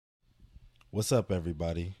What's up,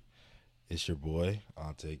 everybody? It's your boy,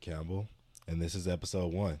 Ante Campbell, and this is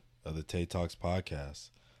episode 1 of the Tay Talks podcast.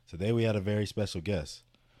 Today we had a very special guest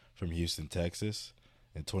from Houston, Texas.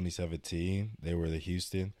 In 2017, they were the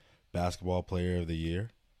Houston Basketball Player of the Year.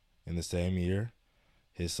 In the same year,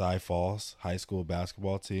 his Cy Falls high school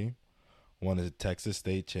basketball team won the Texas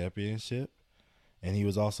State Championship, and he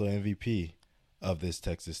was also MVP of this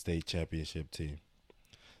Texas State Championship team.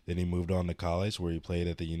 Then he moved on to college, where he played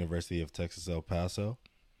at the University of Texas El Paso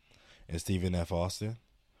and Stephen F. Austin,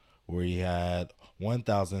 where he had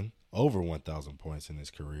over 1,000 points in his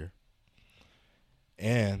career.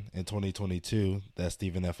 And in 2022, that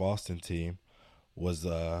Stephen F. Austin team was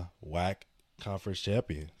the WAC Conference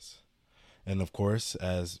champions. And of course,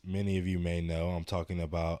 as many of you may know, I'm talking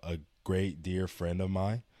about a great dear friend of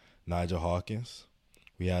mine, Nigel Hawkins.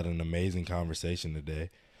 We had an amazing conversation today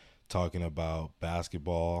talking about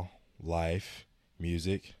basketball, life,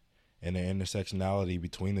 music, and the intersectionality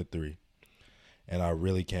between the three. And I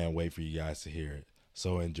really can't wait for you guys to hear it.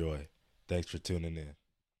 So enjoy. Thanks for tuning in.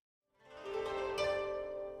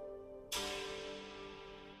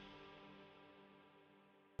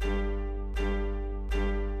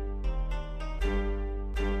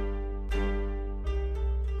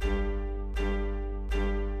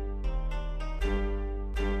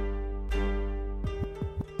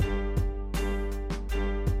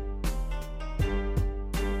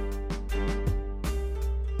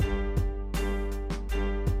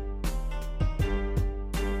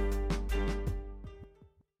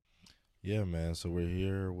 Yeah, man. So we're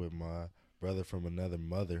here with my brother from another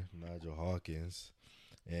mother, Nigel Hawkins,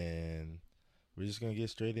 and we're just going to get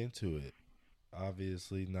straight into it.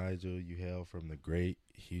 Obviously, Nigel, you hail from the great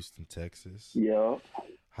Houston, Texas. Yeah,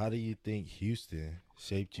 How do you think Houston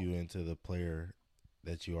shaped you into the player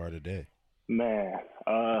that you are today? man.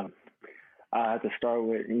 I have to start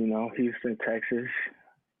with Houston, Texas.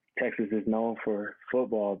 Texas is known for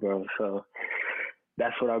football, bro. So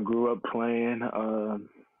that's what I grew up playing. I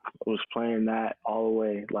was playing that all the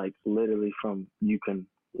way, like literally from you can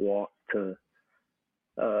walk to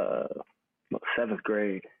uh, seventh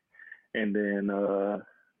grade, and then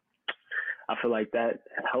I feel like that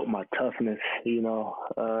helped my toughness.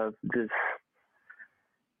 Just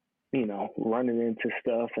running into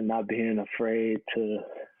stuff and not being afraid to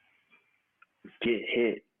get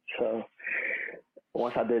hit. So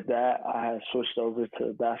once I did that, I had switched over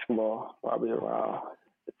to basketball probably around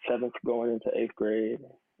seventh going into eighth grade.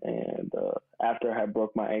 And after I had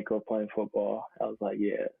broke my ankle playing football, I was like,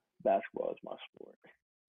 yeah, basketball is my sport.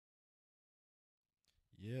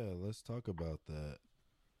 Yeah, let's talk about that.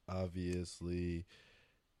 Obviously,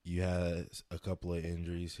 you had a couple of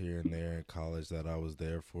injuries here and there in college that I was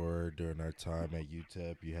there for during our time at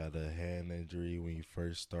UTEP. You had a hand injury when you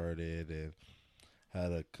first started and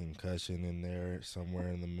had a concussion in there somewhere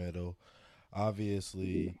in the middle.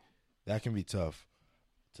 Obviously, that can be tough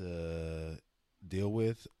to deal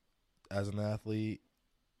with as an athlete.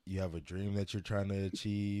 You have a dream that you're trying to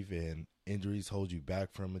achieve, and injuries hold you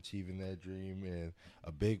back from achieving that dream. And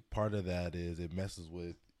a big part of that is it messes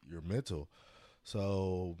with your mental.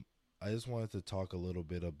 So I just wanted to talk a little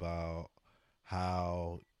bit about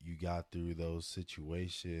how you got through those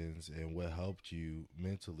situations and what helped you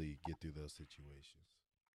mentally get through those situations.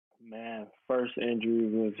 Man, first injury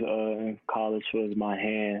was in college was my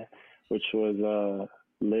hand, which was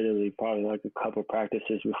literally probably like a couple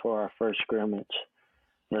practices before our first scrimmage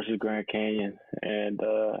versus Grand Canyon, and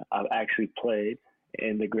I've actually played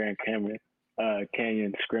in the Grand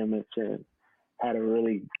Canyon scrimmage and had a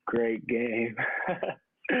really great game.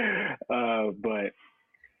 But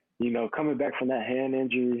coming back from that hand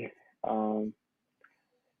injury, um,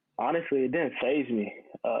 honestly, it didn't phase me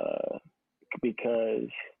because,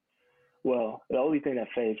 well, the only thing that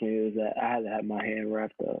phased me is that I had to have my hand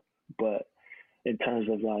wrapped up. But in terms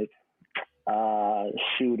of like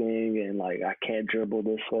shooting and like I can't dribble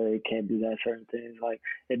this way, can't do that certain things. Like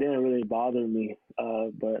it didn't really bother me,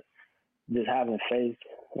 but just having faith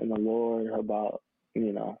in the Lord about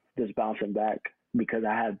just bouncing back because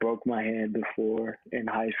I had broke my hand before in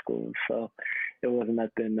high school, so it was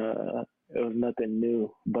nothing. It was nothing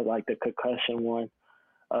new, but like the concussion one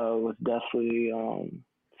was definitely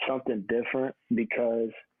something different because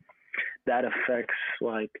that affects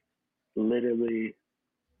like literally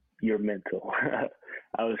your mental.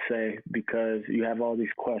 I would say because you have all these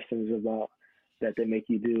questions about that they make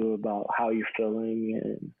you do about how you're feeling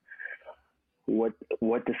and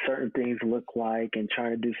what do certain things look like and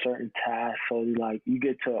trying to do certain tasks. So like you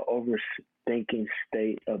get to an overthinking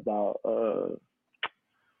state about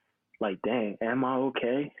like, dang, am I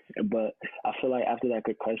okay? But I feel like after that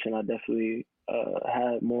concussion, I definitely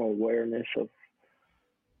had more awareness of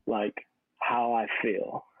like how I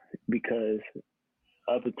feel, because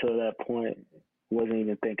up until that point, wasn't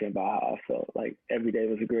even thinking about how I felt. Like every day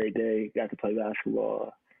was a great day. Got to play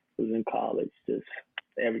basketball. Was in college. Just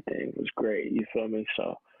everything was great. You feel me?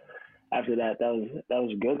 So after that, that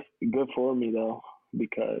was good for me though,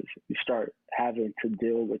 because you start having to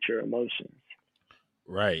deal with your emotions.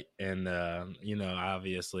 Right. And,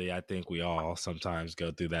 obviously, I think we all sometimes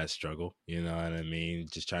go through that struggle. You know what I mean?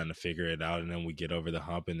 Just trying to figure it out. And then we get over the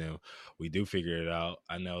hump and then we do figure it out.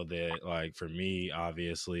 I know that, like, for me,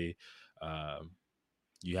 obviously, um,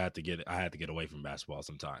 I had to get away from basketball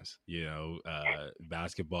sometimes,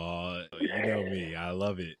 basketball, you know me, I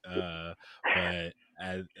love it. But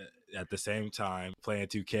at the same time, playing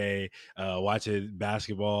 2K, watching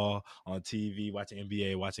basketball on TV, watching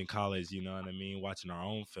NBA, watching college, you know what I mean? Watching our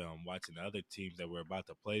own film, watching the other teams that we're about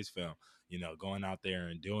to play's film, going out there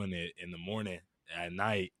and doing it in the morning, at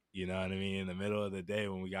night, you know what I mean? In the middle of the day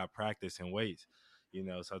when we got practice and weights,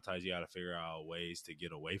 sometimes you got to figure out ways to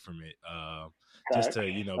get away from it. Just Facts, to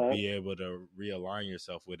facts. be able to realign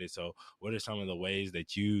yourself with it. So what are some of the ways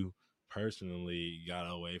that you personally got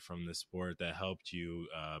away from the sport that helped you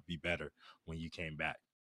be better when you came back?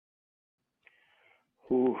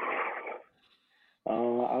 Ooh.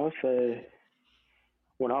 I would say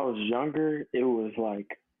when I was younger, it was like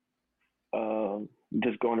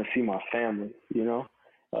just going to see my family.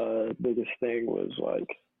 Biggest thing was like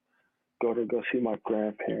go see my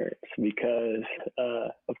grandparents, because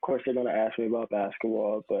of course they're gonna ask me about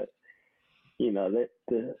basketball, but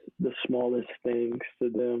the smallest things to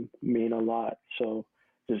them mean a lot. So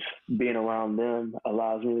just being around them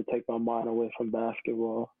allows me to take my mind away from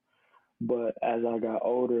basketball. But as I got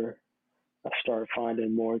older, I started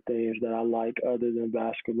finding more things that I like other than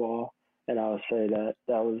basketball, and I would say that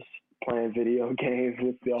was playing video games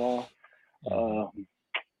with y'all. Mm-hmm.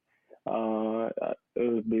 Uh,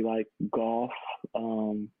 it would be like golf.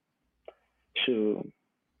 Um, to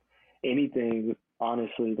anything,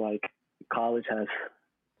 honestly, like college has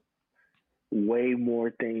way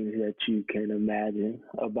more things that you can imagine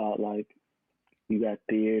about. Like you got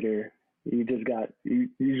theater, you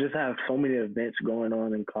just have so many events going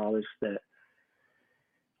on in college that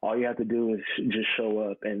all you have to do is just show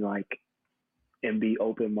up and be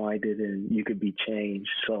open minded, and you could be changed.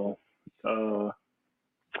 So uh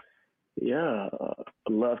yeah, I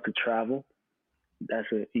love to travel. That's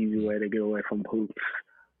an easy way to get away from hoops.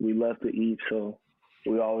 We love to eat, so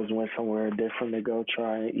we always went somewhere different to go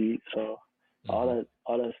try and eat. So Mm-hmm.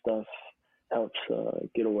 all that stuff helps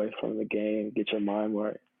get away from the game, get your mind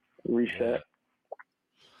right, Yeah. reset.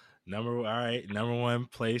 All right. Number one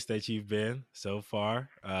place that you've been so far,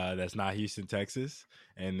 that's not Houston, Texas.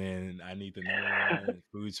 And then I need the number one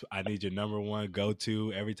foods. I need your number one go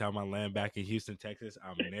to every time I land back in Houston, Texas.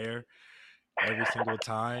 I'm there every single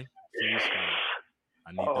time. Food spot.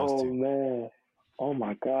 I need those Oh two. man, oh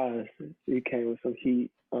my gosh, you came with some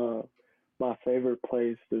heat. My favorite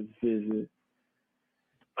place to visit,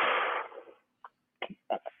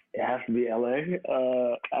 it has to be LA.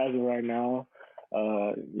 As of right now,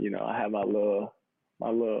 I had my little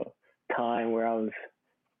time where I was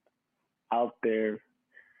out there,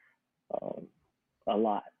 um, a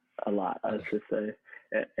lot, I should say.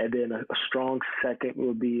 And then a strong second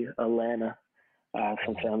would be Atlanta. I have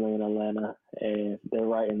some Mm-hmm. family in Atlanta, and they're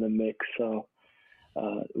right in the mix. So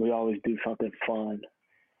we always do something fun.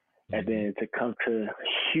 And Mm-hmm. then to come to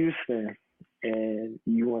Houston and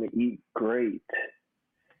you want to eat great,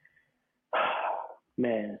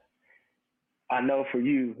 man. I know for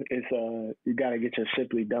you, it's you got to get your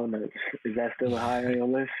Shipley donuts. Is that still high on your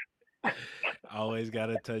list? Always got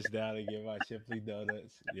to touch down and get my Shipley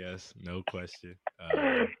donuts. Yes, no question.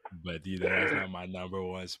 But that's not my number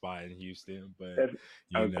one spot in Houston. But That's,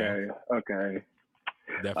 you know, okay, okay,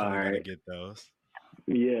 all definitely got to right. get those.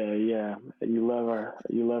 Yeah, yeah. You love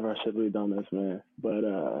our Shipley donuts, man. But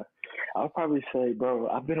I'll probably say, bro,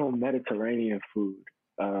 I've been on Mediterranean food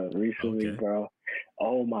recently, Okay, bro.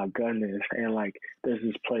 Oh my goodness. And like there's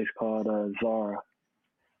this place called Zara.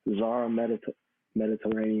 Zara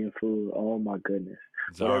Mediterranean food. Oh my goodness.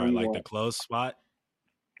 Whatever Zara, you like the want. clothes spot,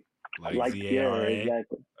 like Like yeah, Zara.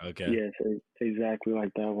 exactly. Okay. Yes, exactly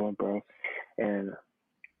like that one, bro. And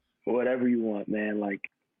whatever you want, man. Like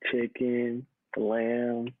chicken,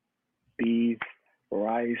 lamb, beef,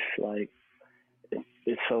 rice. Like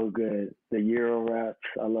it's so good. The Euro wraps,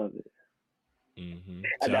 I love it. Mm-hmm.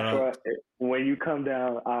 And Shout that's out. why when you come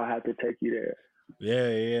down, I'll have to take you there.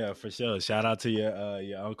 Yeah, for sure. Shout out to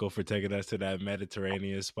your uncle for taking us to that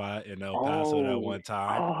Mediterranean spot in El Paso that Oh, one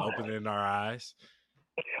time, oh, opening our eyes.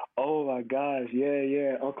 Oh my gosh,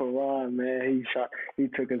 yeah. Uncle Ron, man, he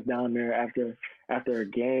took us down there after a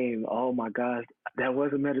game. Oh my gosh, that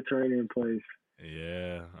was a Mediterranean place.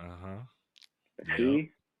 Yeah. Uh-huh. Yep.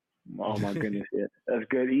 See? Oh my goodness, yeah. That's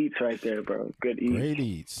good eats right there, bro. Good eats. Great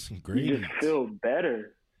eats. You Great just eats. feel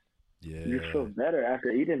better. You just feel Yeah. better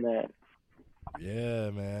after eating that.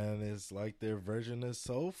 Yeah, man. It's like their version of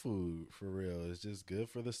soul food for real. It's just good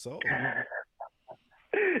for the soul.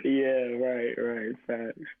 Yeah, right.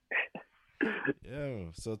 Facts. Yeah.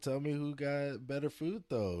 So tell me who got better food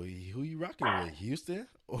though? Who you rocking with? Houston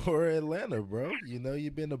or Atlanta, bro? You know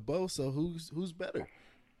you've been to both, so who's better?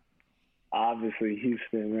 Obviously,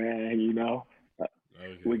 Houston, man.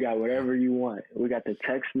 We Okay. got whatever you want. We got the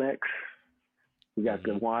Tex-Mex. We got the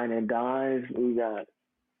Mm-hmm. wine and dines. We got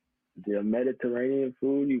the Mediterranean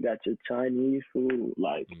food. You got your Chinese food.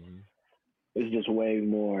 Like Mm-hmm. it's just way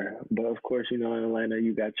more. But of course, in Atlanta,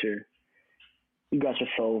 you got your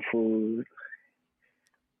soul food,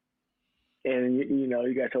 and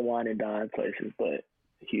you got your wine and dine places. But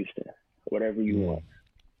Houston, whatever you want, Mm.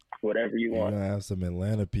 whatever you You're want. gonna have some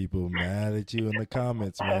Atlanta people mad at you in the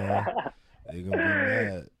comments, man. They're gonna be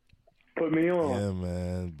mad. Put me on. Yeah,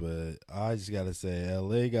 man. But I just gotta say,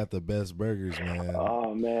 LA got the best burgers, man,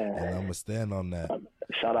 Oh and I'm man, gonna stand on that.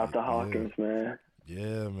 shout out to Yeah, Hawkins, man.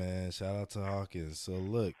 yeah, man. Shout out to Hawkins. So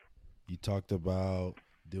look, you talked about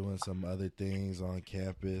doing some other things on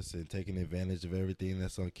campus and taking advantage of everything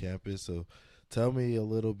that's on campus. So tell me a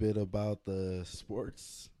little bit about the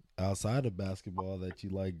sports outside of basketball that you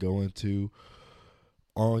like going to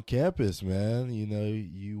on campus, man. You know,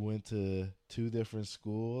 you went to two different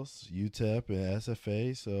schools, UTEP and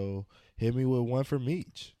SFA. So hit me with one from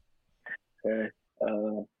each. Okay.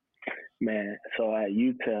 Man, so at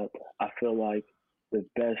UTEP, I feel like the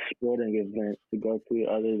best sporting event to go to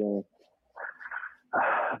other than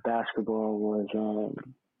basketball was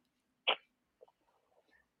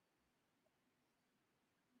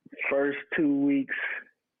first 2 weeks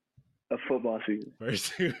of football season.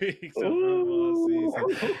 First 2 weeks of football season.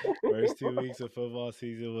 Ooh. First 2 weeks of football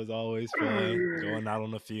season was always fun. Going out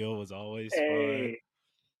on the field was always fun. Hey,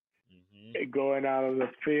 Hmm. going out on the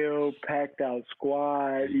field, packed out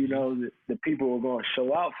squad. Hmm. The people were going to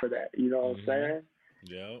show out for that. You know what I'm Hmm. saying?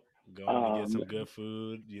 Yep. Going to get Um, some good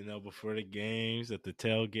food, before the games at the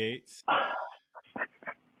tailgates.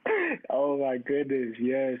 oh my goodness,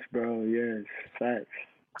 yes, bro, yes, facts.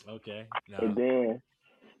 Okay. And Now. then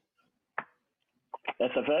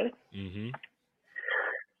SFA, Hmm.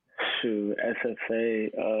 shoot,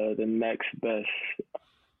 SFA, the next best.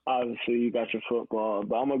 Obviously, you got your football,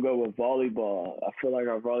 but I'm gonna go with volleyball. I feel like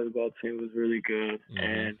our volleyball team was really good, Hmm.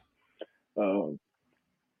 and um,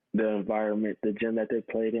 the environment, the gym that they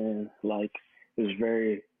played in, like, it was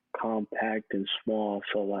very compact and small.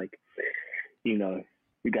 So, like, you know,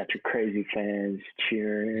 you got your crazy fans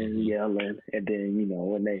cheering, Hmm. yelling, and then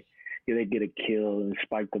when they get a kill and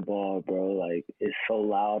spike the ball, bro, like it's so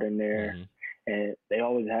loud in there, Hmm. and they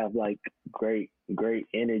always have like great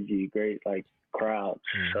energy, great like crowds.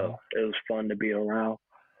 Hmm. So it was fun to be around.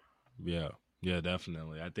 Yeah. Yeah,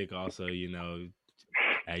 definitely. I think also,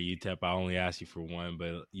 at UTEP, I only asked you for one,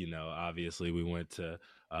 but obviously we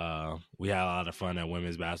had a lot of fun at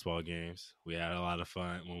women's basketball games. We had a lot of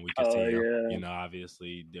fun when we could Oh see them. yeah,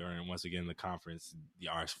 Obviously during once again the conference,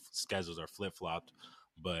 our schedules are flip flopped,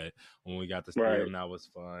 but when we got to see right, them, that was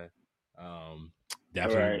fun. Um,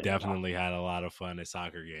 right, definitely had a lot of fun at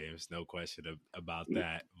soccer games. No question about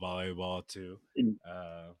that. Volleyball too.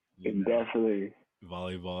 Uh, you know, definitely,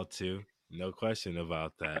 volleyball too. No question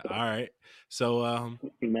about that. All right. So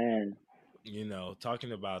man.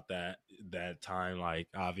 talking about that time, like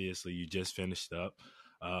obviously you just finished up.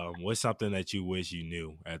 What's something that you wish you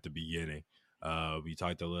knew at the beginning? We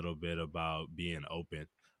talked a little bit about being open.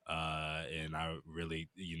 And I really,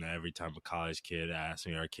 every time a college kid asks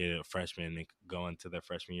me, or a kid, a freshman going to their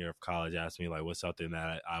freshman year of college, asks me like, what's something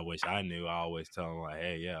that I wish I knew? I always tell them like,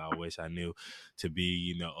 hey, yeah, I wish I knew to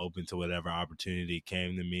be, open to whatever opportunity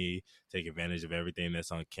came to me, take advantage of everything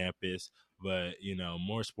that's on campus. But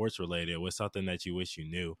more sports related, what's something that you wish you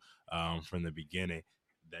knew from the beginning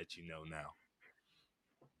that you know now?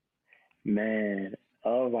 Man,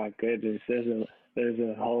 oh my goodness, there's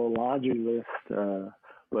a whole laundry list.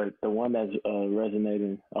 But the one that's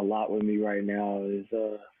resonating a lot with me right now is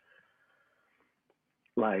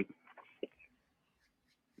like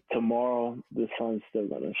tomorrow the sun's still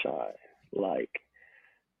gonna shine. Like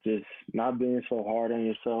just not being so hard on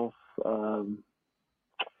yourself.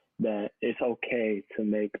 That it's okay to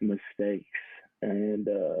make mistakes, and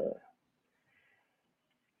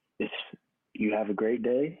it's you have a great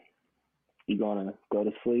day. You're gonna go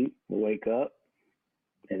to sleep, wake up,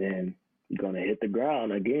 and then you're gonna hit the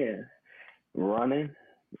ground again, running.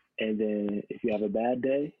 And then if you have a bad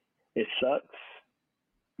day, it sucks.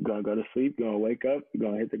 You're gonna go to sleep. You're gonna wake up. You're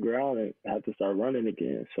gonna hit the ground and have to start running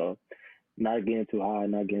again. So not getting too high,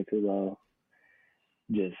 not getting too low.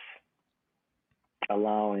 Just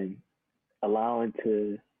allowing allowing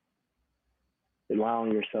to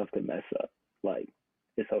allowing yourself to mess up. Like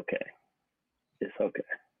it's okay. It's okay.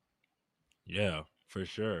 Yeah, for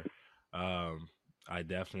sure. Um, I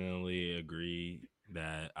definitely agree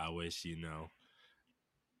that I wish,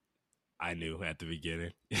 I knew at the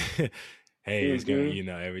beginning. Hey, it's gonna, Mhm.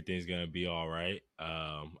 everything's gonna be all right.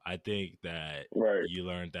 I think that Right. you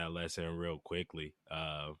learned that lesson real quickly.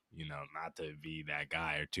 Not to be that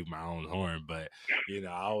guy or toot my own horn, but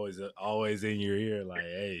I always in your ear, like,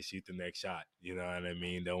 hey, shoot the next shot. You know what I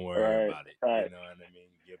mean? Don't worry Right. about it. You Facts. know what I mean?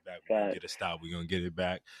 Get back. We're gonna Facts. get a stop. We're gonna get it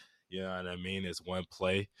back. You know what I mean? It's one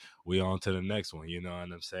play. We on to the next one. You know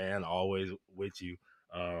what I'm saying? Always with you.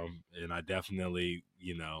 And I definitely,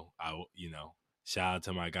 shout out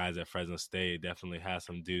to my guys at Fresno State. Definitely had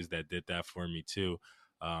some dudes that did that for me too.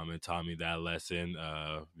 And taught me that lesson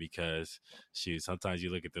because shoot, sometimes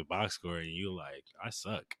you look at the box score and you like, I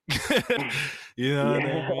suck. You know what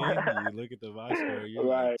I Yeah. mean? You look at the box score, you're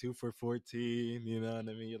like Right. 2 for 14. You know what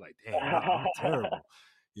I mean? You're like, damn, I'm terrible.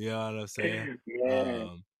 You know what I'm saying? Man.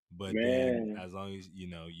 Um, but then Man. as long as you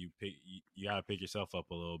gotta pick yourself up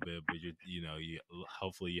a little bit, but you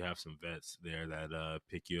hopefully you have some vets there that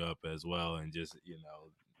pick you up as well, and just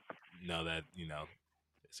know that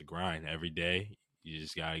it's a grind every day. You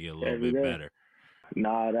just gotta get a little Every bit day. better.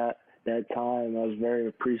 Nah, that time I was very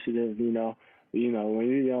appreciative. When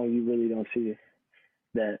you're young, you really don't see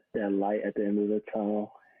that light at the end of the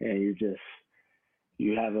tunnel, and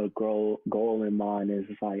you have a goal in mind. And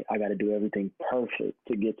it's like I got to do everything perfect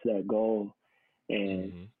to get to that goal,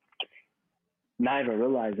 and Hmm. not even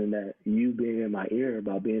realizing that you being in my ear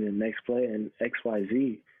about being in the next play and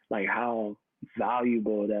XYZ, like how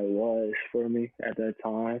valuable that was for me at that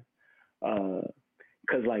time.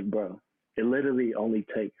 Cause like, bro, it literally only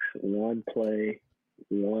takes one play,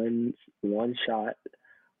 one shot,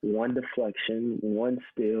 one deflection, one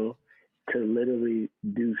steal to literally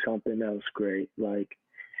do something else great. Like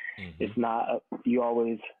Hmm. it's not you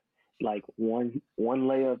always like one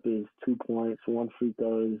layup is 2 points, one free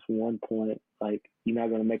throw is 1 point. Like you're not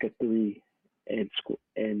gonna make a three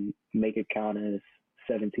and make it count as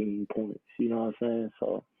 17 points. You know what I'm saying?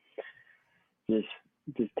 So just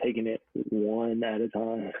just taking it one at a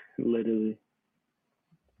time, literally.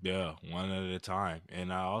 Yeah, one at a time.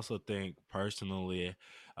 And I also think personally,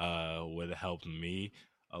 what helped me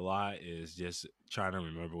a lot is just trying to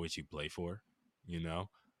remember what you play for, you know?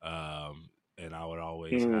 Um, and I would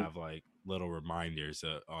always Mm, have like little reminders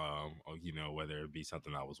of, whether it be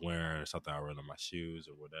something I was wearing or something I wrote on my shoes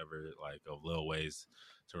or whatever, like of little ways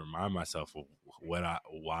to remind myself of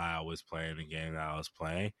why I was playing the game that I was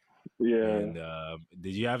playing. yeah, And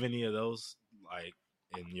did you have any of those like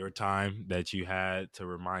in your time that you had to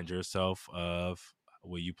remind yourself of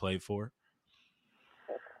what you played for?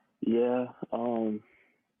 yeah.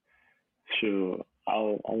 Sure. I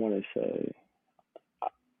want to say I,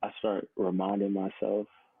 I start reminding myself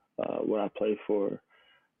what I played for.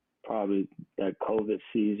 Probably that COVID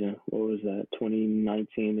season. What was that?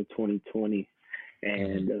 2019 to 2020,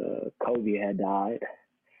 Mm-hmm. and Kobe had died,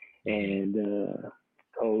 Mm-hmm. and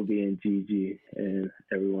Kobe and Gigi and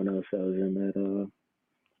everyone else that was in that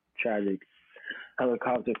tragic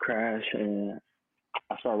helicopter crash, and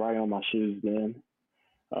I started writing on my shoes then.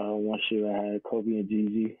 One shoe I had Kobe and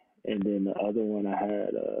Gigi, and then the other one I had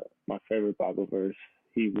my favorite Bible verse,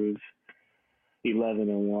 Hebrews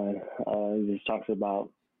 11:1. It just talks about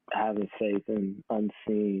having faith in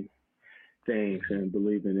unseen things Mm-hmm. and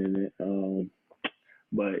believing in it.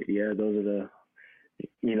 But yeah, those are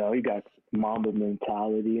he got Mamba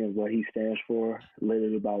mentality and what he stands for,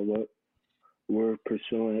 literally about what we're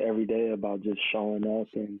pursuing every day, about just showing up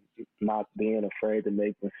and not being afraid to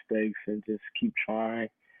make mistakes and just keep trying.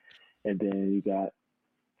 And then you got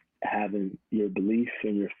having your belief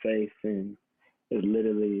and your faith, and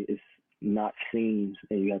it's not seen,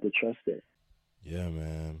 and you have to trust it. Yeah,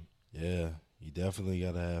 man. Yeah, you definitely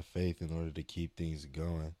got to have faith in order to keep things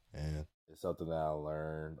going. And it's something that I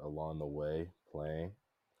learned along the way playing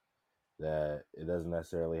that it doesn't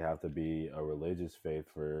necessarily have to be a religious faith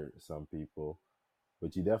for some people,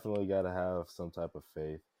 but you definitely got to have some type of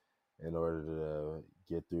faith in order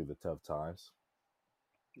to get through the tough times.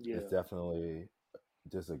 It's Yeah. definitely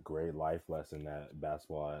just a great life lesson that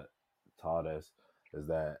basketball taught us is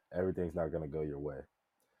that everything's not going to go your way.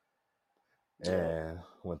 Yep. And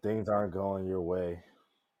when things aren't going your way,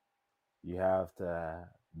 you have to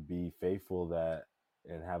be faithful that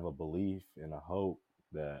and have a belief and a hope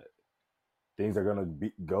that things are gonna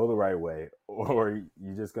go the right way, or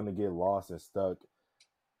you're just gonna get lost and stuck.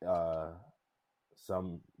 Uh,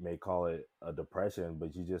 some may call it a depression,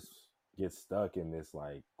 but you just get stuck in this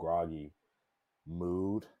like groggy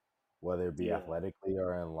mood, whether it be Yeah. athletically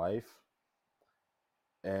or in life.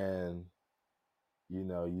 And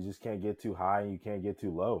you just can't get too high and you can't get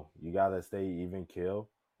too low. You gotta stay even kill,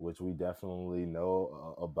 which we definitely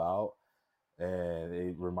know about. And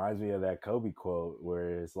it reminds me of that Kobe quote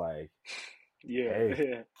where it's like, Yeah. "Hey,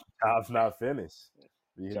 Yeah. job's not finished.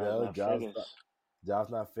 Job's not Job's finished.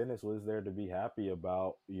 job's not finished. What is there to be happy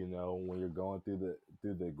about? When you're going through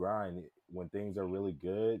the grind, when things are really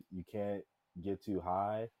good, you can't get too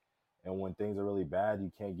high, and when things are really bad,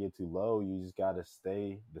 you can't get too low. You just got to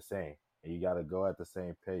stay the same, and you got to go at the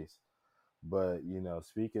same pace. But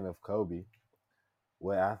speaking of Kobe,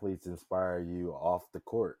 what athletes inspire you off the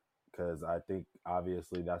court? Because I think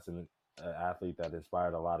obviously that's an athlete that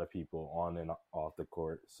inspired a lot of people on and off the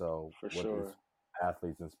court. So, For what is sure.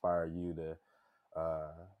 athletes inspire you to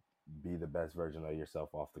uh, be the best version of yourself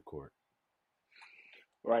off the court?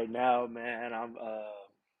 Right now, man, I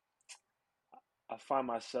find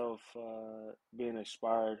myself being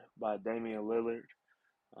inspired by Damian Lillard.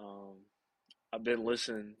 Um, I've been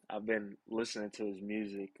listening to his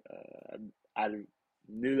music. I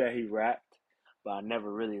knew that he rapped, but I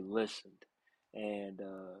never really listened. And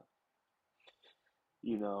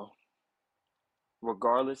you know,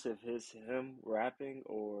 regardless if it's him rapping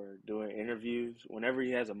or doing interviews, whenever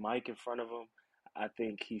he has a mic in front of him, I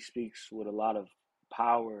think he speaks with a lot of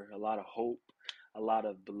power, a lot of hope, a lot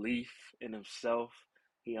of belief in himself.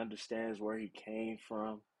 He understands where he came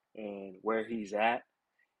from and where he's at,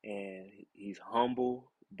 and he's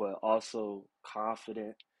humble but also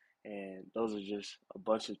confident. And those are just a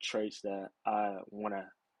bunch of traits that I want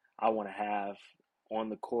to have on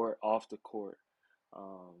the court, off the court,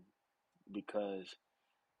 um, because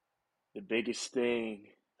the biggest thing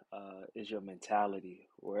is your mentality.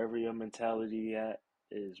 Wherever your mentality at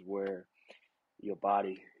is where your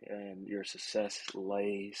body and your success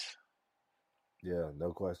lays. Yeah,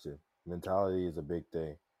 no question. Mentality is a big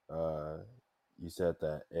thing. Uh, you said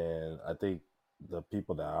that, and I think the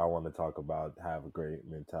people that I want to talk about have a great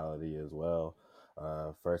mentality as well.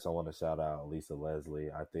 First, I want to shout out Lisa Leslie.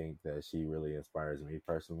 I think that she really inspires me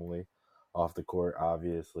personally. Off the court,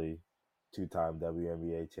 obviously, two-time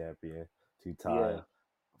WNBA champion, Yeah. two-time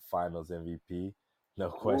Finals MVP. No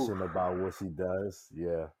Ooh. question about what she does.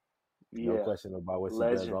 Yeah, no Yeah. question about what she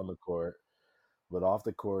does Legend. on the court. But off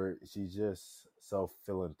the court, she's just so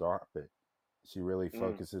philanthropic. She really Mm.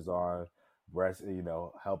 focuses on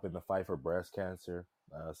helping the fight for breast cancer,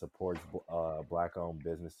 supports black-owned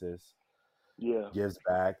businesses, Yeah. gives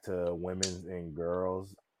back to women and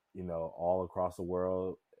girls, all across the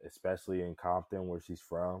world, especially in Compton, where she's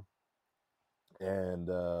from. And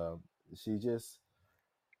she just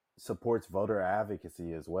supports voter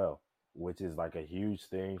advocacy as well, which is like a huge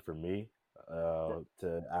thing for me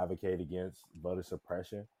to advocate against voter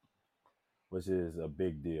suppression, which is a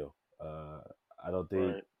big deal. I don't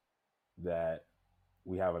think Right. that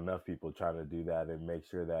we have enough people trying to do that and make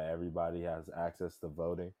sure that everybody has access to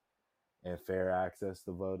voting and fair access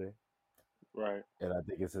to voting. Right. And I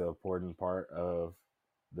think it's an important part of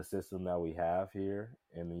the system that we have here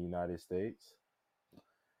in the United States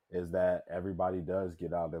is that everybody does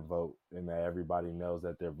get out and vote and that everybody knows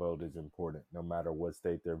that their vote is important no matter what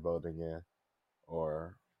state they're voting in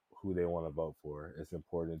or who they want to vote for. It's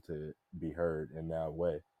important to be heard in that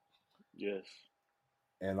way. Yes.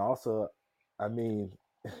 And also, I mean,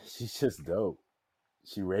 she's just dope.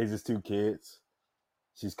 She raises two kids.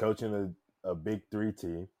 She's coaching a big three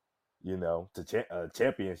team, to a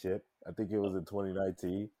championship. I think it was in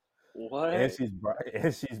 2019, and What? and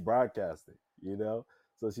she's broadcasting.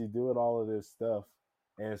 So she's doing all of this stuff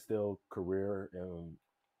and still career and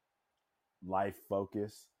life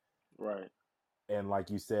focus. Right. And like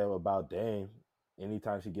you said about Dame,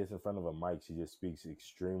 anytime she gets in front of a mic, she just speaks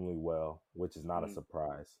extremely well, which is not a Mm.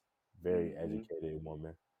 surprise. Very Mm-hmm. educated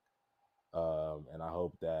woman. And I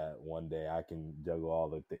hope that one day I can juggle all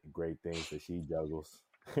the great things that she juggles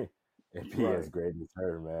and be as Right. great as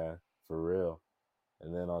her, man, for real.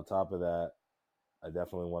 And then on top of that, I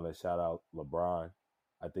definitely want to shout out LeBron.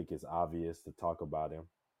 I think it's obvious to talk about him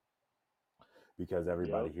because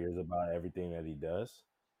everybody Yep. hears about everything that he does.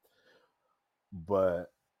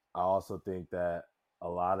 But I also think that a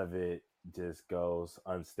lot of it just goes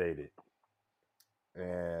unstated.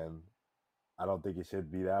 And I don't think it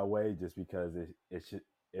should be that way just because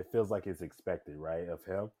it feels like it's expected, right, of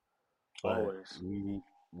him. But Always.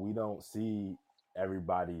 we don't see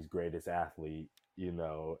everybody's greatest athlete,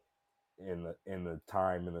 in the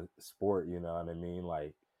time in the sport, you know what I mean?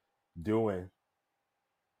 Like doing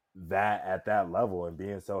that at that level and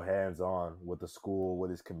being so hands on with the school,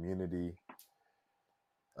 with his community,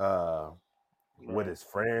 uh, with Right. his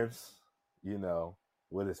friends, you know,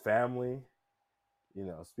 with his family.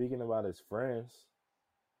 Speaking about his friends,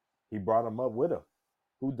 he brought them up with him.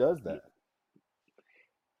 Who does that?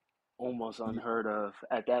 Almost unheard of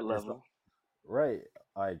at that It's level. right.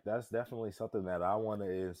 Like that's definitely something that I want to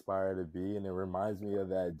inspire to be, and it reminds me of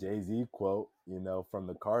that Jay-Z quote, from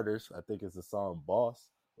the Carters. I think it's the song "Boss"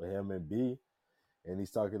 with him and B, and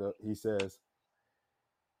he's talking. He says,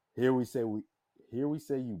 "Here we say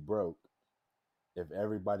you broke if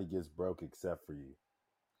everybody gets broke except for you."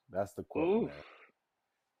 That's the quote, Oof. man,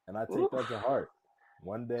 and I take that to Oof. heart.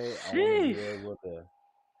 One day, I want to be Sheesh. able to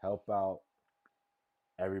help out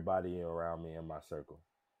everybody around me in my circle.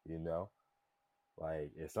 You know,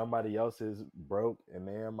 like if somebody else is broke and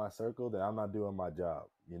they're in my circle, then I'm not doing my job.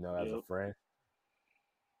 As a Yep. friend,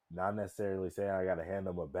 not necessarily saying I got to hand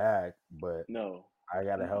them a bag, but No. I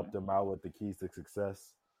got to help No. them out with the keys to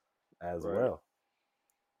success as Right. well.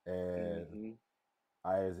 And Mm-hmm.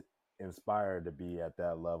 I is inspired to be at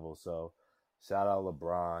that level. So shout out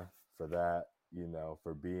LeBron for that.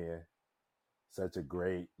 For being such a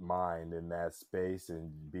great mind in that space and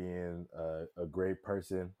being a great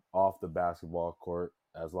person off the basketball court,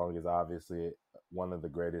 as long as obviously one of the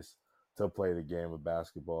greatest to play the game of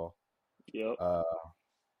basketball. Yep. Uh,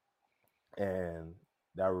 and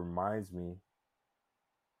that reminds me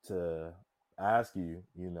to ask you,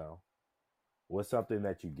 what's something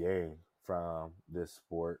that you gained from this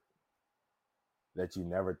sport that you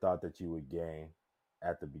never thought that you would gain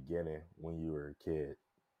at the beginning when you were a kid?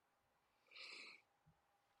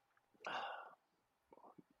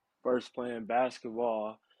 First playing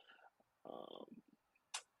basketball, um,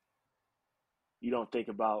 you don't think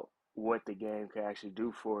about what the game can actually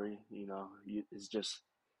do for you. It's just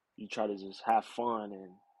you try to just have fun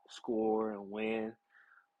and score and win.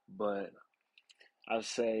 But I'll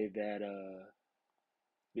say that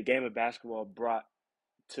the game of basketball brought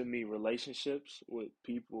to me relationships with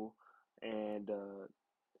people and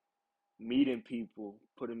meeting people,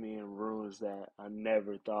 putting me in rooms that I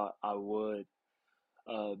never thought I would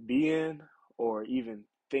be in or even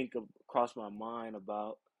think of cross my mind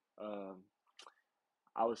about. Um,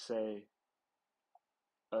 I would say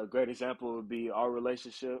a great example would be our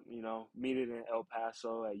relationship, meeting in El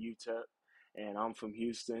Paso at UTEP, and I'm from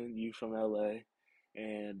Houston, you from LA,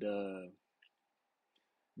 and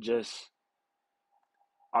just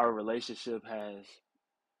our relationship has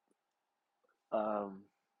um,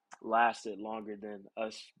 lasted longer than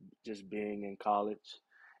us just being in college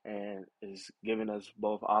and is giving us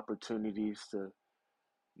both opportunities to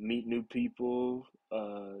meet new people,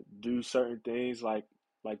 do certain things like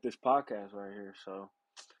this podcast right here. So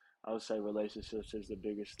I would say relationships is the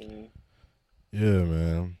biggest thing. Yeah,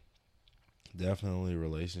 man. Definitely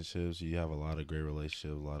relationships. You have a lot of great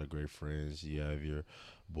relationships, a lot of great friends. You have your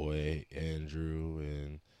boy Andrew,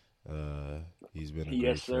 and uh, he's been a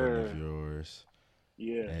great Yes, friend of sir. yours,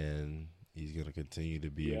 Yeah. and he's gonna continue to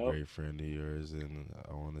be a Yep. great friend of yours. And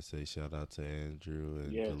I want to say shout out to Andrew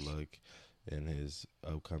and good Yes. luck in his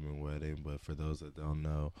upcoming wedding. But for those that don't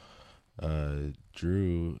know,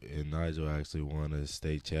 Drew and Nigel actually won a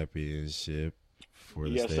state championship for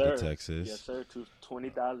the Yes, state of sir. Yes, Texas. sir. To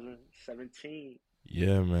 2017.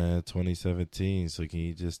 Yeah, man, 2017. So can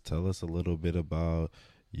you just tell us a little bit about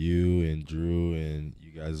you and Drew and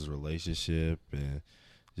you guys' relationship, and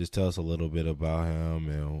just tell us a little bit about him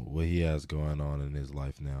and what he has going on in his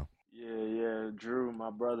life now? Yeah, yeah. Drew, my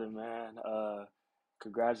brother, man.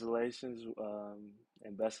 Congratulations,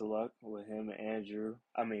 and best of luck with him and Andrew.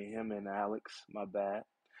 I mean, him and Alex. My bad.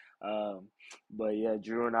 Um, but yeah,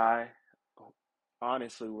 Drew and I,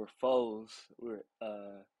 honestly, were foes.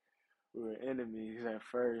 We were enemies at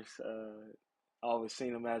first. I always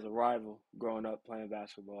seen him as a rival growing up playing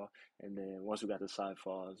basketball, and then once we got to Cy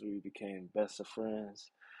Falls, we became best of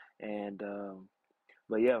friends. And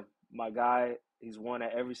but yeah, my guy, he's won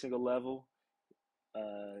at every single level.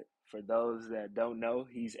 For those that don't know,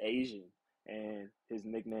 he's Asian, and his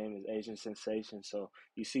nickname is Asian Sensation. So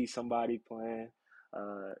you see somebody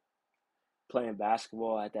uh, playing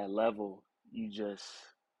basketball at that level, you just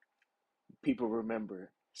people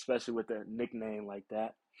remember, especially with a nickname like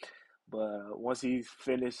that. But once he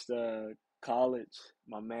finished college,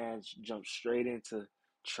 my man jumped straight into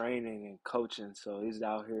training and coaching. So he's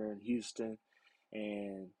out here in Houston,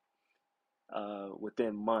 and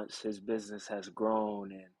within months, his business has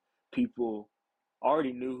grown, and people.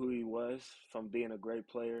 already knew who he was from being a great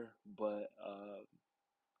player, but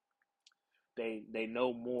they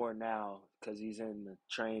know more now because he's in the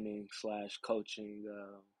training slash coaching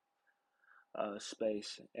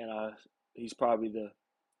space, and he's probably the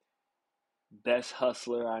best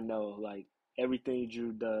hustler I know. Like everything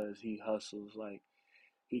Drew does, he hustles. Like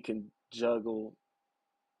he can juggle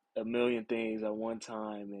a million things at one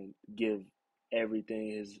time and give everything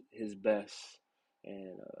his best.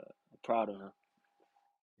 And I'm proud of him.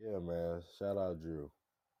 Yeah, man. Shout out Drew.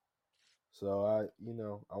 So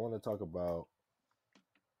I want to talk about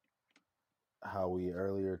how we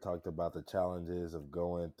earlier talked about the challenges of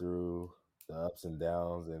going through the ups and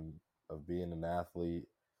downs and of being an athlete.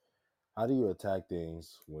 How do you attack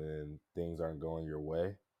things when things aren't going your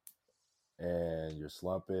way and you're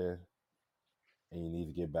slumping and you need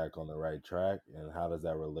to get back on the right track? And how does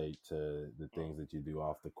that relate to the things Oh, that you do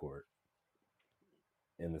off the court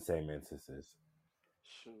in the same instances?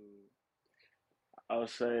 shoot. I would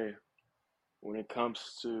say when it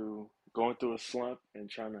comes to going through a slump and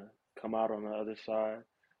trying to come out on the other side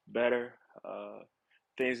better,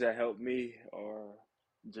 things that help me are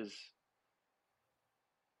just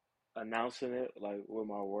announcing it like with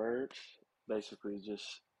my words, basically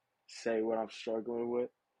just say what I'm struggling with,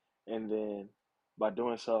 and then by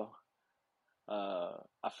doing so,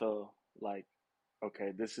 I feel like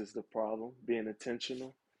okay, this is the problem. Being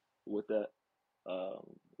intentional with that,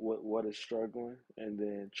 what is struggling, and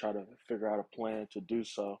then try to figure out a plan to do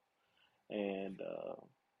so. And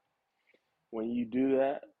when you do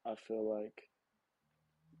that, I feel like,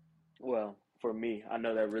 well, for me, I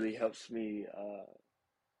know that really helps me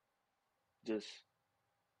just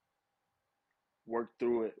work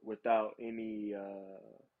through it without any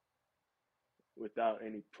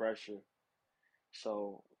pressure.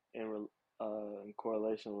 So in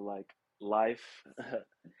correlation with like life,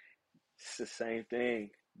 it's the same thing.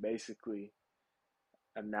 Basically,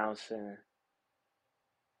 announcing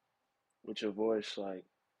with your voice, like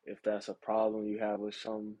if that's a problem you have with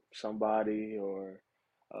somebody, or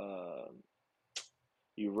uh,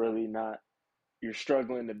 you really not you're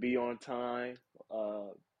struggling to be on time, uh,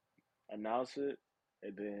 announce it,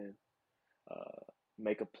 and then uh,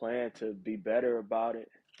 make a plan to be better about it.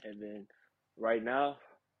 And then right now,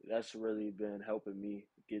 that's really been helping me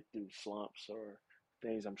get through slumps or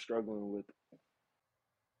things I'm struggling with.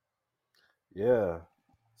 Yeah.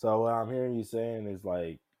 So what I'm hearing you saying is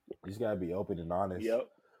like you just gotta be open and honest Yep.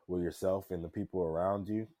 with yourself and the people around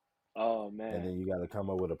you, Oh and man. then you got to come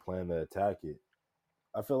up with a plan to attack it.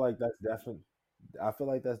 I feel like that's definitely. I feel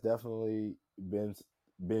like that's definitely been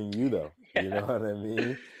you though. You know Yeah. what I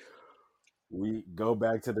mean? We go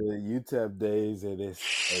back to the UTEP days, and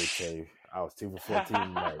it's hey Tay, I was 2 for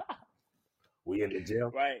 14 tonight. We in the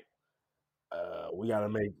gym. Right. We gotta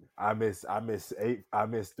make. I miss eight. I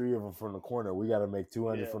missed three of them from the corner. We gotta make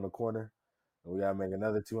 200 Yeah. from the corner, and we gotta make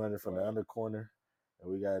another 200 from the Right. under corner,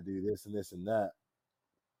 and we gotta do this and this and that.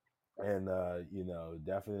 And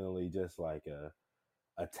definitely just like a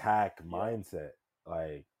attack Yep. mindset.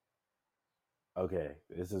 Like, okay,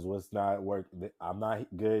 this is what's not work. I'm not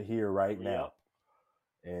good here right Yep. now,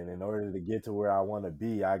 and in order to get to where I want to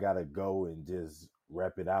be, I gotta go and just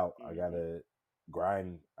rep it out. I Hmm. gotta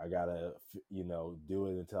grind. I gotta do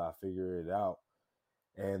it until I figure it out.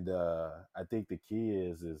 And I think the key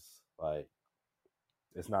is like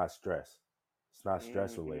it's not stress. It's not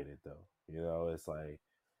stress Hmm. related though. It's like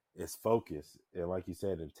it's focus and like you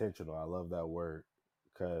said, intentional. I love that word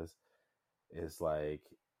because it's like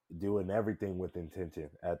doing everything with intention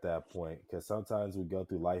at that point. Because sometimes we go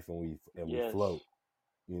through life and we Yes. float,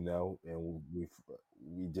 and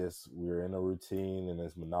we're in a routine and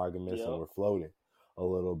it's monogamous and Yep. we're floating a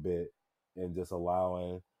little bit and just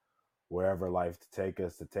allowing wherever life to take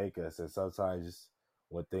us. And sometimes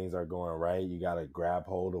when things are going right, you got to grab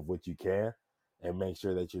hold of what you can and make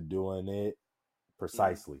sure that you're doing it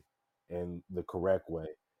Mm. precisely in the correct way.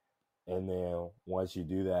 And then once you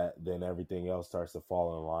do that, then everything else starts to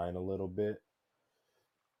fall in line a little bit.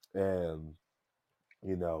 And,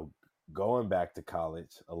 you know, going back to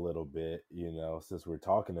college a little bit, since we're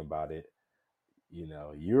talking about it,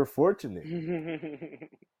 you're fortunate.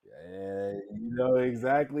 And you know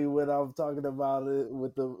exactly what I'm talking about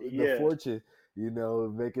with the Yeah. fortune,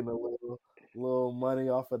 making a little money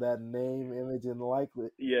off of that name, image, and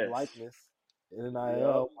Yes. likeness, NIL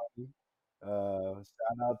Yep. money.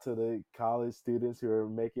 Shout out to the college students who are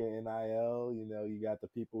making NIL. You got the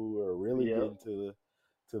people who are really Yep. getting to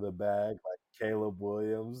the bag, like Caleb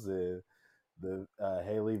Williams and the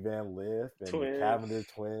Haley Van Lith and the Twins. Cavendish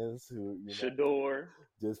twins, who Shador.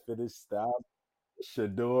 just finished stop.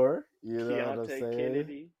 Shador, you know what I'm Keontae saying?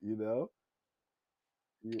 Kennedy. You know,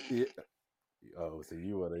 Yeah. Oh, so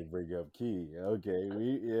you want to bring up Key? Okay,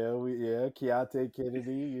 we Keontae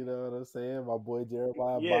Kennedy. You know what I'm saying? My boy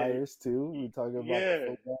Jeremiah Yeah, Myers too. We talking about the yeah,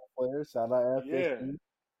 football players. Shout out yeah. FSU.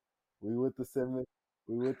 We with the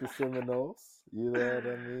we with the Seminoles. You know what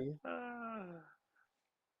I mean? Ah,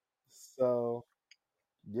 So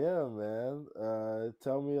yeah, man.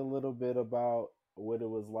 Tell me a little bit about what it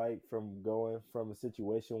was like from going from a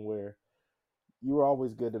situation where you were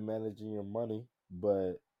always good at managing your money,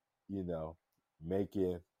 but you know,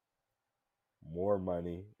 making more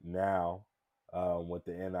money now with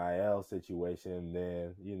the NIL situation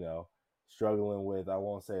than, struggling with, I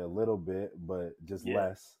won't say a little bit, but just yeah,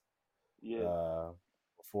 less yeah, uh,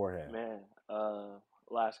 beforehand. man.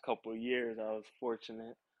 Last couple of years, I was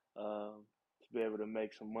fortunate to be able to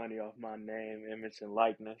make some money off my name, image, and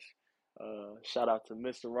likeness. Shout out to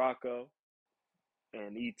Mr. Rocco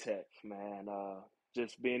and E-Tech, man.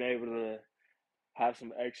 Just being able to have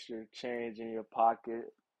some extra change in your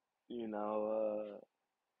pocket, you know,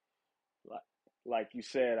 like like you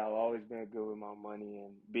said, I've always been good with my money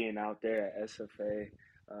and being out there at SFA.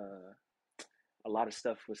 A lot of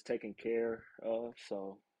stuff was taken care of,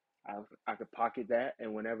 so I could pocket that,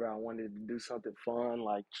 and whenever I wanted to do something fun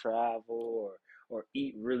like travel or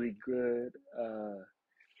eat really good,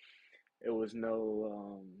 it was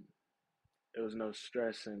no it was no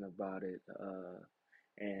stressing about it.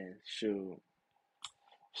 And shoot,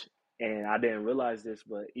 and I didn't realize this,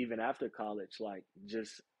 but even after college, like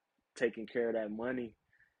just taking care of that money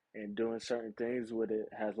and doing certain things with it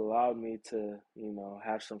has allowed me to,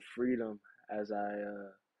 have some freedom as I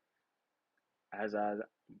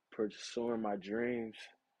pursuing my dreams.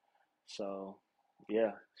 So,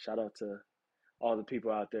 yeah, shout out to all the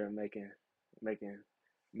people out there making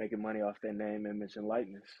making money off their name, image, and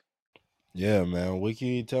likeness. Yeah, man. What can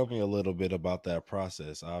you tell me a little bit about that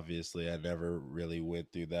process? Obviously, I never really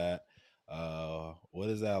went through that. What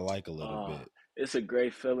is that like a little Uh, bit? it's a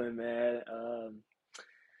great feeling, man.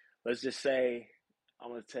 Let's just say I'm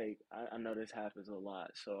gonna take. I know this happens a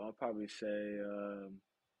lot, so I'll probably say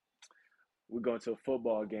we're going to a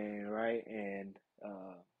football game, right? And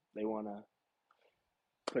they want to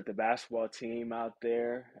put the basketball team out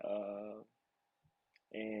there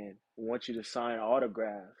and want you to sign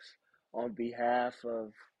autographs on behalf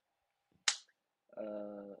of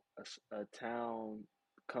a town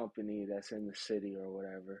company that's in the city or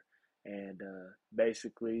whatever. And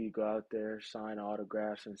basically, you go out there, sign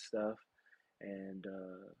autographs and stuff, and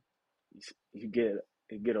you get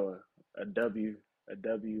a W a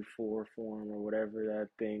W-4 form or whatever that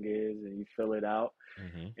thing is, and you fill it out,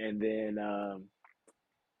 Hmm. and then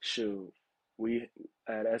shoot, we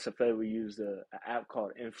at SFA we used a app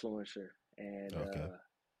called Influencer, and Okay.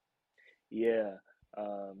 yeah,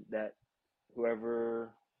 that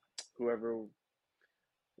whoever whoever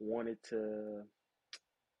wanted to,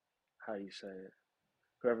 how do you say it?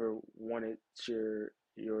 Whoever wanted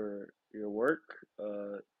your work,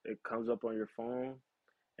 it comes up on your phone,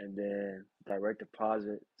 and then direct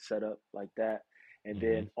deposit set up like that. And Hmm.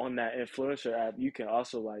 then on that influencer app, you can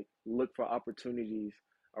also like look for opportunities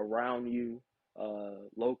around you,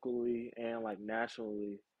 locally and like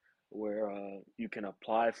nationally, where you can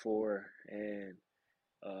apply for and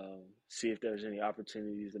see if there's any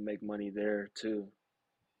opportunities to make money there too.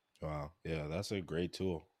 Wow. Yeah, that's a great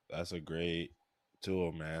tool. That's a great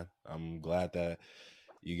tool, man. I'm glad that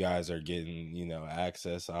you guys are getting,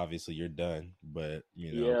 access. Obviously, you're done, but,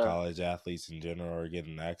 Yeah, college athletes in general are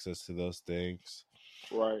getting access to those things.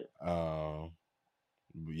 right. Um,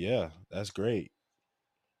 yeah, that's great.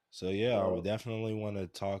 So, yeah, I would Yup. definitely want to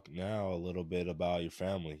talk now a little bit about your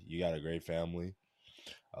family. You got a great family.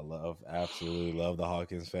 Absolutely love the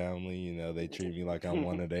Hawkins family. They treat me like I'm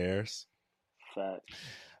one of theirs.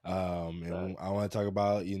 Facts. And I Facts. want to talk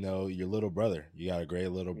about, your little brother. You got a great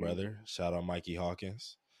little Mm. brother. Shout out Mikey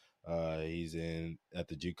Hawkins. He's in at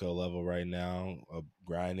the JUCO level right now,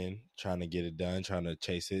 grinding, trying to get it done, trying to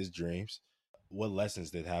chase his dreams. What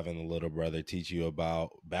lessons did having a little brother teach you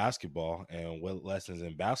about basketball, and what lessons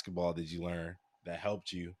in basketball did you learn that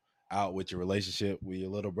helped you out with your relationship with your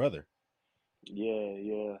little brother? Yeah,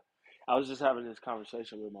 yeah. I was just having this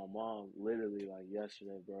conversation with my mom literally like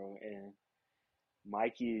yesterday, bro. And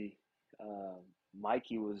Mikey,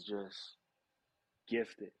 Mikey was just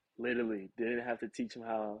gifted. Literally, didn't have to teach him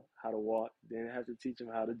how to walk. Didn't have to teach him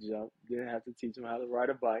how to jump. Didn't have to teach him how to ride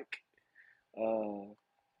a bike. Uh,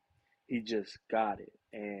 he just got it,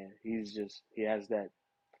 and he has that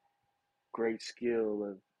great skill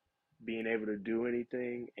of being able to do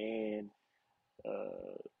anything and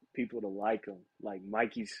uh, people to like him. Like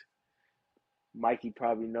Mikey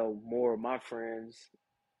probably know more of my friends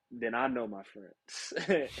then I know my friends.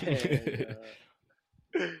 and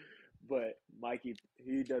But Mikey,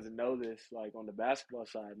 he doesn't know this. Like on the basketball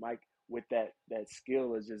side, Mike with that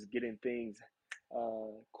skill is just getting things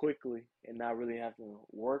quickly and not really having to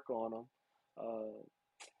work on them. Uh,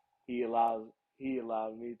 he allows he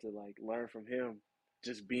allowed me to like learn from him,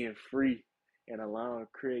 just being free and allowing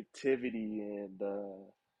creativity and uh,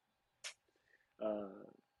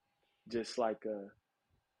 just like a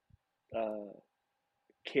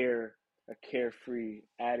care a carefree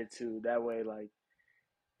attitude. That way, like,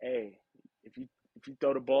 hey, if you if you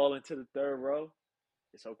throw the ball into the third row,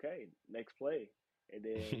 it's okay. Next play, and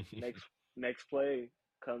then next play,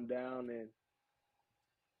 come down and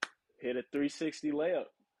hit a 360 layup.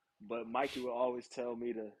 But Mikey would always tell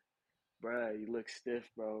me to, bruh, you look stiff,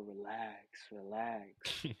 bro. Relax, relax.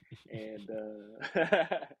 And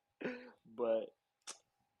but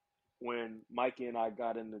when Mikey and I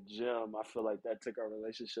got in the gym, I feel like that took our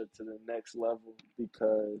relationship to the next level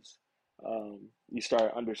because you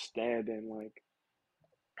start understanding like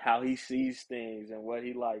how he sees things and what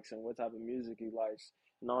he likes and what type of music he likes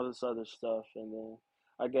and all this other stuff. And then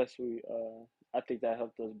I guess I think that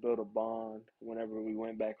helped us build a bond whenever we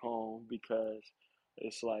went back home because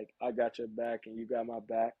it's like I got your back and you got my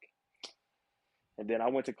back. And then I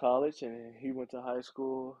went to college and he went to high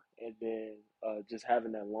school. And then just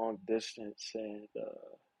having that long distance and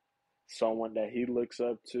someone that he looks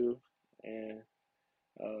up to and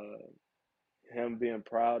uh, him being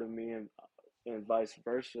proud of me and vice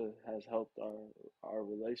versa has helped our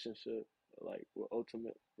relationship like with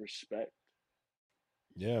ultimate respect.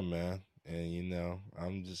 Yeah, man. And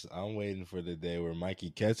I'm waiting for the day where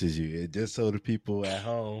Mikey catches you. Just so the people at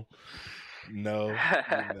home know,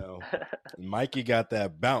 Mikey got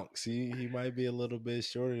that bounce. He might be a little bit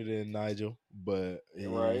shorter than Nigel, but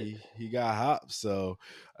Right? he got hops. So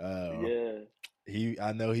uh Yeah,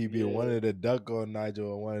 I know he be yeah. wanting to dunk on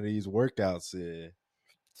Nigel on one of these workouts.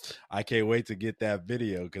 I can't wait to get that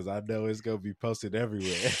video because I know it's gonna be posted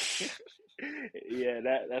everywhere. Yeah,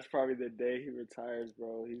 that's probably the day he retires,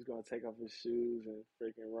 bro. He's gonna take off his shoes and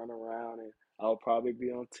freaking run around, and I'll probably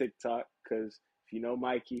be on TikTok because if you know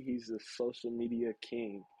Mikey, he's a social media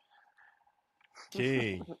king.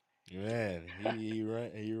 King, man, he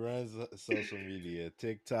runs social media,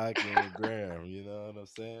 TikTok and Gram. You know what I'm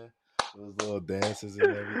saying? Those little dances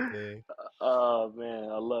and everything. Oh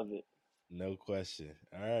man, I love it. No question.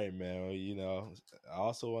 All right, man. Well, I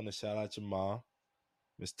also want to shout out your mom,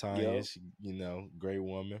 Miss Tanya. Yep. She, great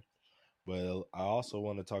woman. But I also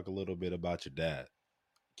want to talk a little bit about your dad.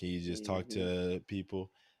 Can you just talk hmm to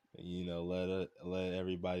people? Let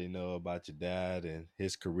everybody know about your dad and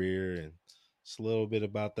his career and just a little bit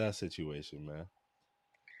about that situation, man.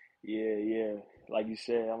 Yeah, yeah. Like you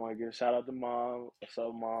said, I want to give a shout out to mom. What's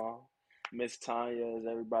up, mom? Miss Tanya, as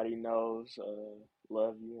everybody knows,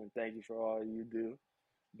 love you and thank you for all you do.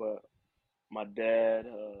 But my dad,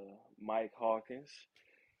 Mike Hawkins,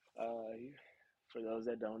 for those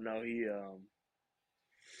that don't know, he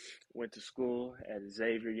went to school at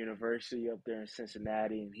Xavier University up there in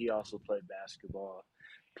Cincinnati, and he also played basketball.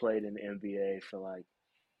 Played in the NBA for like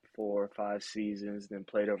 4 or 5 seasons, then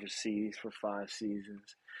played overseas for 5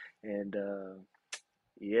 seasons, and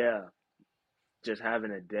yeah, just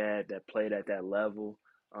having a dad that played at that level.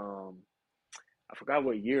 Um, I forgot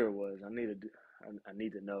what year it was. I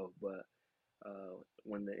need to know, but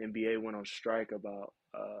when the NBA went on strike about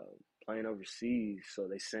playing overseas, so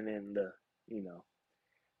they sent in you know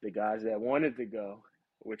the guys that wanted to go,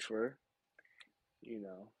 which were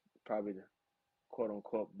probably the quote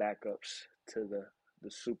unquote backups to the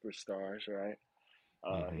superstars, right?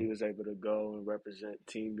 Hmm. He was able to go and represent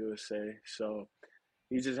Team USA, so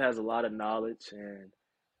he just has a lot of knowledge. And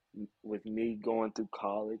with me going through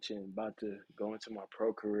college and about to go into my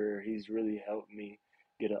pro career, he's really helped me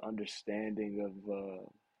get an understanding of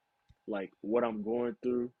like what I'm going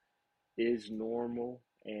through is normal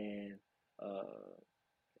and uh,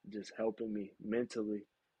 just helping me mentally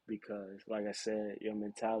because, like I said, your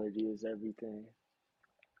mentality is everything.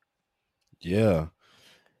 Yeah.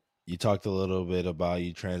 You talked a little bit about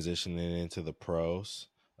you transitioning into the pros,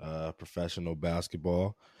 professional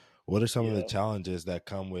basketball. What are some of the Yeah, challenges that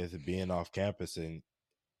come with being off campus and,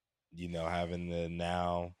 having to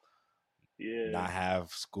now yeah, not have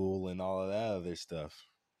school and all of that other stuff?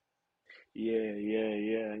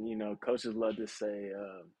 yeah. Coaches love to say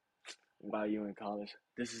while you're in college,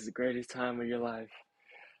 this is the greatest time of your life,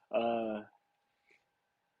 uh,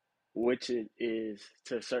 which it is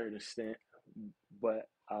to a certain extent, but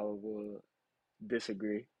I will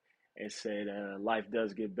disagree and say that life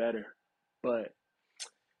does get better. But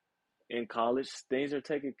in college, things are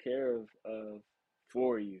taken care of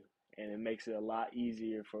for you, and it makes it a lot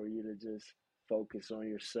easier for you to just focus on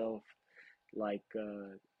yourself, like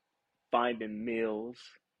finding meals.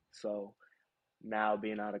 So now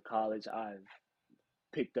being out of college, I've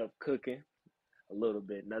picked up cooking a little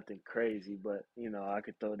bit, nothing crazy, but I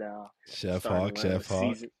could throw down, Chef starting to Hawk, learn Chef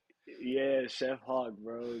Hawk. season. Yeah, Chef Hawk,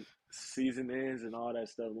 bro, seasonings and all that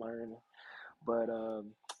stuff. Learning, but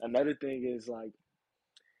another thing is like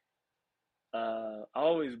I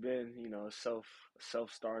always been a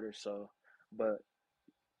self starter, so but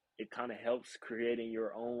it kind of helps creating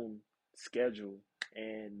your own schedule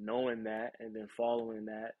and knowing that and then following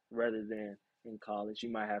that rather than in college. You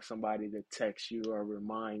might have somebody to text you or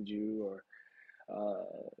remind you or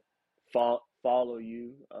follow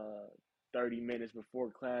you 30 minutes before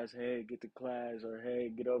class. Hey, get to class, or hey,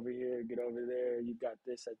 get over here, get over there. You got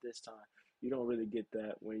this at this time. You don't really get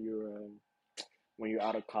that when you're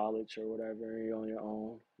out of college or whatever, and you're on your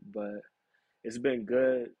own. But it's been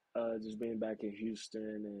good just being back in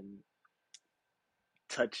Houston and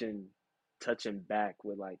touching back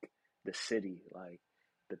with like the city, like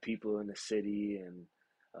the people in the city and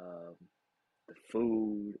um, the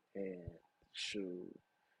food and shoot,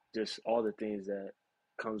 just all the things that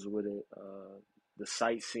comes with it, the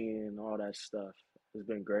sightseeing, all that stuff. It's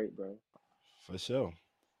been great, bro. For sure.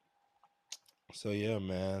 So yeah,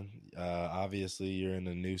 man. Obviously, you're in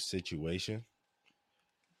a new situation.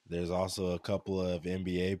 There's also a couple of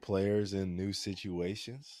NBA players in new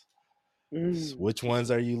situations. Mm, Which ones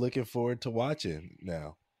are you looking forward to watching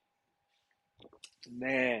now?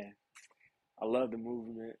 man, I love the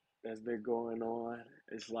movement that's been going on.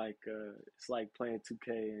 It's like playing 2K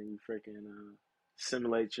and you freaking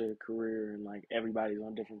simulate your career, and like everybody's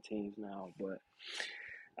on different teams now. But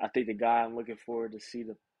I think the guy I'm looking forward to see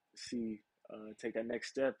take that next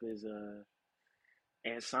step is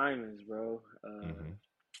Ant Simons, bro. Mm-hmm.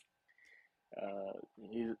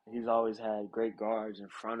 He's always had great guards in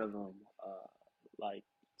front of him, like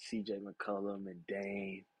C.J. McCollum and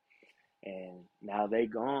Dame, and now they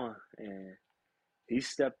gone, and he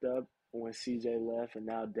stepped up when CJ left, and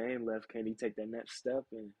now Dame left. Can he take that next step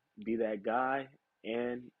and be that guy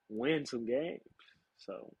and win some games?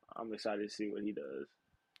 So I'm excited to see what he does.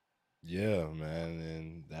 Yeah, man,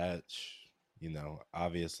 and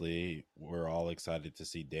obviously we're all excited to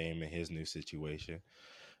see Dame in his new situation.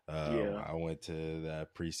 Yeah. I went to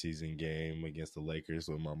that preseason game against the Lakers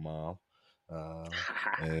with my mom,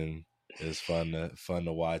 and it's fun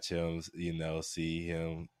to watch him. See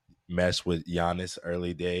him mesh with Giannis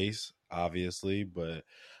early days, obviously, but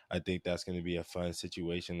I think that's going to be a fun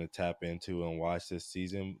situation to tap into and watch this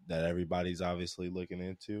season that everybody's obviously looking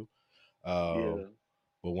into. Um, Yeah.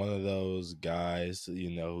 but one of those guys,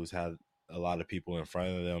 who's had a lot of people in front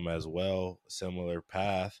of them as well, similar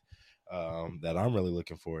path, that I'm really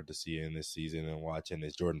looking forward to seeing this season and watching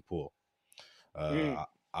is Jordan Poole. Mm.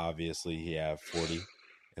 Obviously, he had 40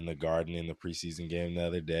 in the Garden in the preseason game the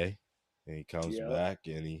other day, and he comes Yep. back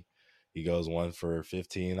and he goes 1 for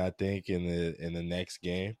 15, I think, in the next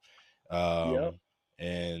game. Yep. Um,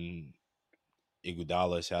 and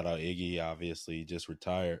Iguodala, shout out Iggy, obviously just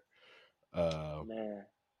retired. Uh, Man.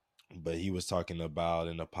 but he was talking about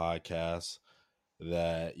in a podcast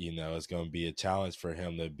that it's going to be a challenge for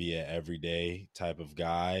him to be an everyday type of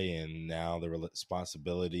guy, and now the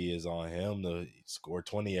responsibility is on him to score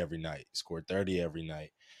 20 every night, score 30 every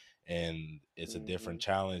night, and it's a different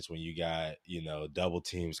Hmm. challenge when you got double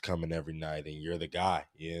teams coming every night and you're the guy,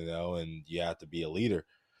 and you have to be a leader.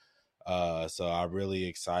 So I'm really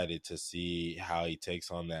excited to see how he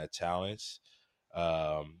takes on that challenge.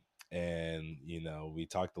 And we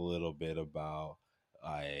talked a little bit about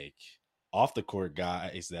like off the court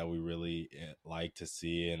guys that we really like to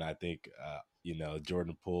see, and I think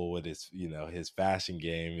Jordan Poole with his fashion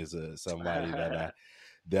game is somebody that I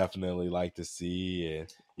definitely like to see,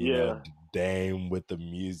 and Yeah. Dame with the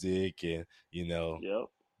music, and Yep.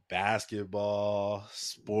 basketball,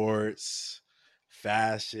 sports,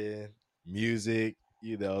 fashion, music.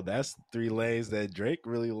 That's three lanes that Drake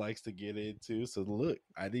really likes to get into. So look,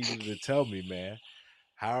 I need you to tell me, man,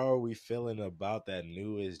 how are we feeling about that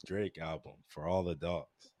newest Drake album, For All the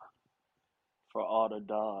Dogs? For all the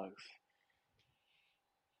dogs.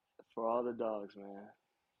 For all the dogs, man.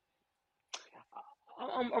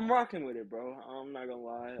 I'm rocking with it, bro. I'm not gonna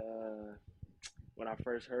lie. When I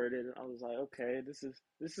first heard it, I was like, okay, this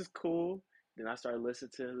is cool. Then I started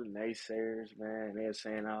listening to the naysayers, man. They were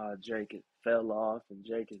saying, "Oh, Drake it fell off, and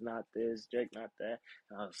Drake is not this, Drake not that."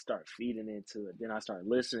 And I start feeding into it. Then I started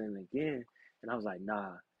listening again, and I was like,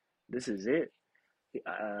 "Nah, this is it."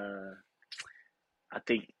 Uh, I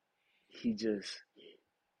think he just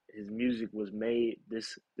his music was made.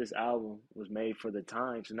 This album was made for the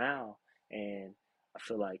times now, and I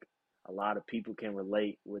feel like a lot of people can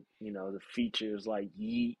relate with the features like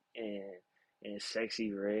Yeet and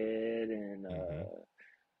Sexy Red and Mm-hmm.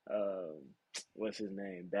 what's his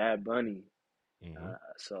name, Bad Bunny. Mm-hmm.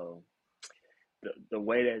 So the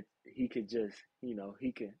way that he could just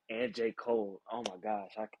he can, and J Cole. Oh my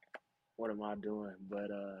gosh, what am I doing?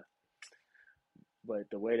 But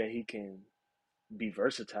the way that he can be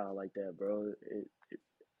versatile like that, bro,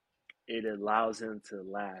 it allows him to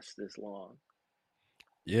last this long.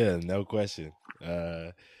 Yeah, no question.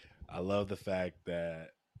 I love the fact that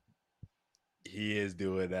he is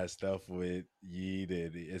doing that stuff with Yeet,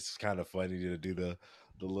 and it's kind of funny to do the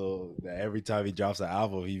little that every time he drops an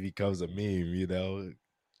album, he becomes a meme.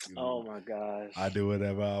 Oh my gosh. I do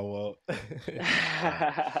whatever I want.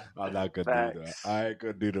 I'm not gonna do that. Facts. I ain't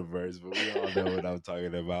gonna do the verse, but we all know what I'm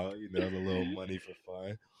talking about. The little money for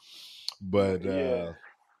fun. But Yeah.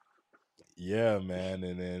 yeah, man.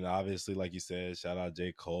 And then obviously, like you said, shout out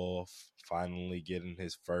J. Cole finally getting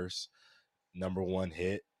his first number one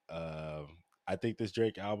hit. I think this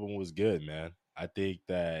Drake album was good, man. I think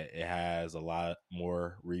that it has a lot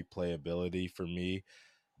more replayability for me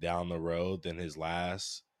down the road than his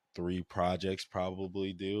last three projects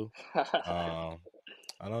probably do. Um,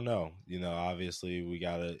 I don't know. Obviously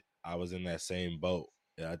I was in that same boat.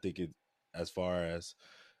 I think as far as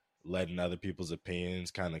letting other people's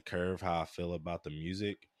opinions kind of curve how I feel about the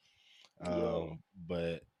music. Yo.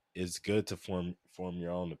 But it's good to form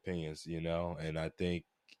your own opinions, and I think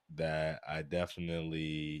that I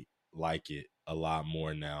definitely like it a lot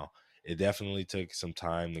more now. It definitely took some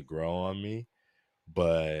time to grow on me,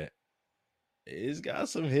 but it's got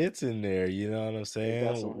some hits in there. You know what I'm It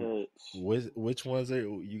got some saying? hits. Which ones are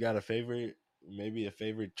you got a favorite? Maybe a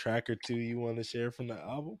favorite track or two you want to share from the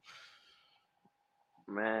album?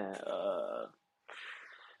 Man,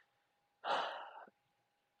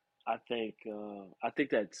 I think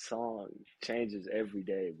that song changes every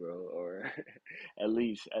day, bro, or at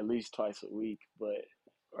least twice a week. But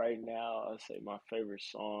right now, I'll say my favorite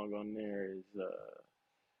song on there is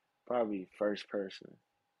probably First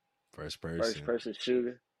First person. Person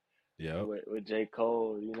Shooter Yep. with J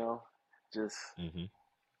Cole. Just Mm-hmm.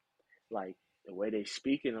 like the way they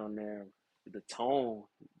speaking on there, the tone,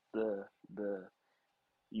 the the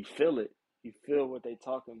you feel it. You feel what they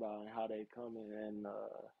talking about and how they coming, and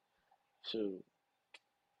shoot,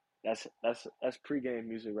 that's pregame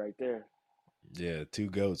music right there. Yeah, two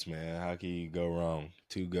goats, man. How can you go wrong?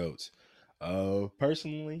 Two goats.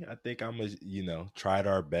 Personally, I think I'm tried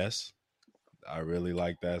our best. I really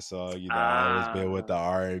like that song. I always been with Ah, the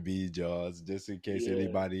R&B jaws, yeah,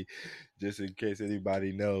 just in case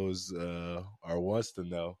anybody knows or wants to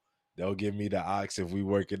know. Don't give me the ox if we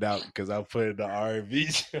work it out because I put in the R&B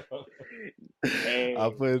jaws. I hey,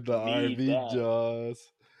 put in the need R&B that,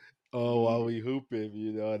 jaws. Oh, need while it, we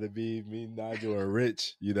hooping, to be me, Nigel, and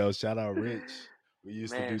Rich. Shout out Rich. We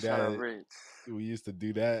used to man. do Shout out that. Rich, We used to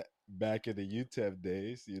do that back in the UTEP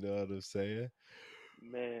days. You know what I'm saying?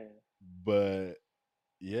 man. But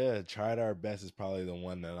yeah, tried our best is probably the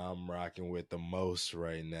one that I'm rocking with the most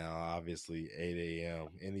right now. Obviously, 8 a.m.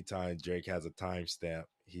 Anytime Drake has a timestamp,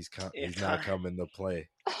 he's not Anytime, coming to play.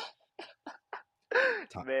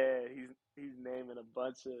 Ti man. He's naming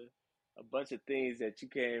a bunch of things that you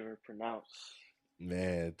can't even pronounce.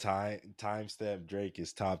 Man, timestamp Drake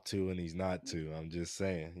is top two and he's not two. I'm just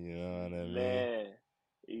saying, you know what I mean? Man,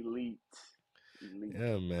 elite, elite.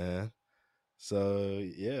 Yeah, man. So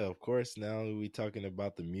yeah, of course. Now we talking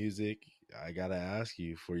about the music. I gotta ask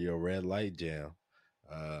you for your red light jam.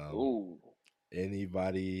 Um, Ooh,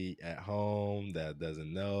 Anybody at home that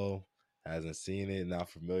doesn't know, hasn't seen it, not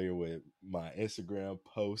familiar with my Instagram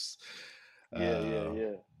posts, yeah, yeah, uh,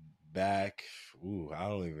 yeah. back, I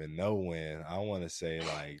don't even know when. I want to say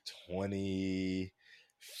like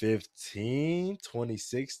 2015,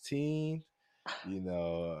 2016.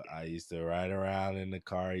 I used to ride around in the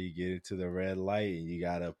car. You get into the red light and you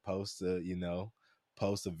gotta post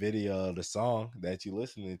a video of the song that you're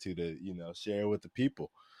listening to share with the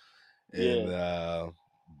people. And Yeah.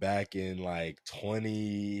 back in like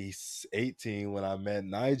 2018 when I met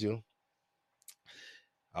Nigel,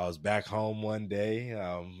 I was back home one day,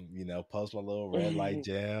 post my little red light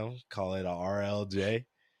jam, call it a RLJ.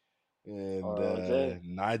 And RLJ.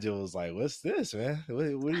 Nigel was like, "What's this, man? What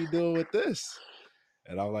are you doing with this?"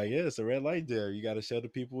 And I'm like, "Yeah, it's a red light jam. You got to show the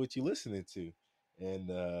people what you listening to."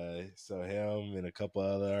 And so him and a couple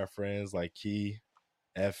other our friends like Key,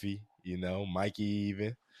 Effie, Mikey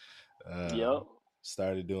even, uh, Yep.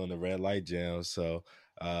 started doing the red light jam. So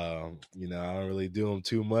I don't really do them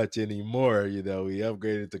too much anymore. We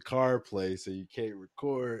upgraded to CarPlay, so you can't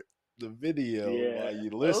record the video Yeah. while you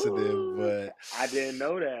listening. Oh, But I didn't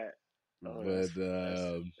know that. Oh,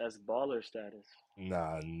 but that's baller status.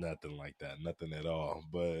 nah, nothing like that, nothing at all.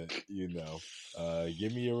 But give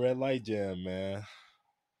me a red light jam, man.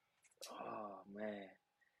 Oh man,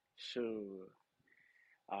 sure.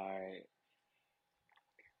 All right.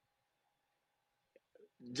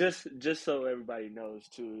 Just so everybody knows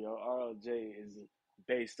too, your RLJ is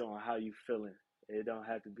based on how you feeling. It don't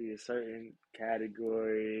have to be a certain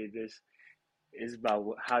category. This is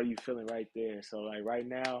about how you feeling right there. So like right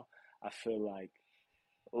now, I feel like,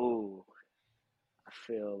 ooh, I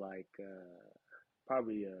feel like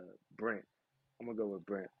probably Brent. I'm gonna go with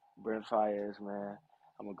Brent. Brent Fires, man.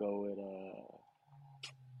 I'm gonna go with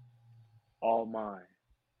All Mine.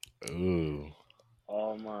 Ooh,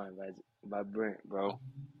 All Mine by Brent, bro.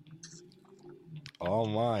 all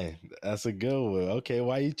mine. That's a good one. Okay,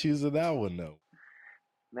 why you choosing that one though?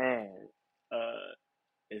 Man, uh,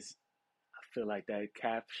 it's I feel like that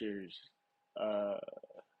captures, uh,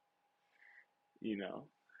 you know,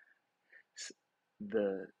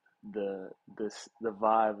 the the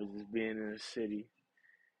vibe of just being in a city.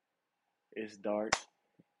 It's dark,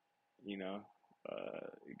 you know.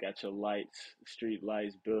 You got your lights, street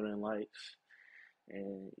lights, building lights,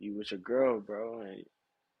 and you with your girl, bro, and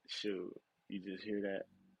shoot, you just hear that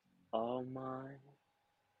all mine,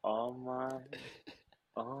 all mine,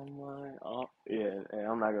 all mine, all yeah. And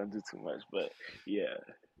I'm not gonna do too much, but yeah,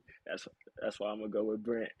 that's that's why I'm gonna go with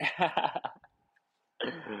Brent.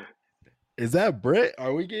 Is that Brett?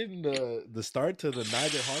 Are we getting the start to the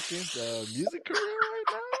Nigel Hawkins music career right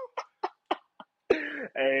now?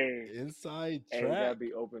 Hey, Inside hey, you gotta track.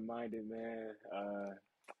 be open minded, man.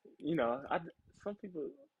 You know, I some people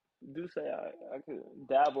do say I could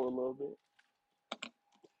dabble a little bit.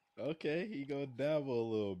 Okay, he gonna dabble a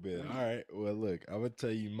little bit. All right. Well, look, I'm gonna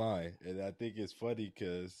tell you mine, and I think it's funny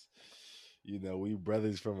because, we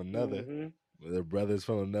brothers from another. Mm-hmm. We're brothers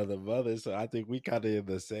from another mother, so I think we kind of in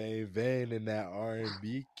the same vein in that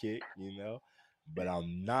R&B kick. But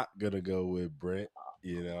I'm not gonna go with Brent.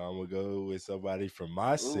 I'm gonna go with somebody from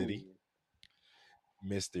my city, Ooh.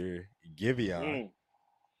 Mister Giveon, Mm.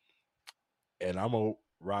 and I'm gonna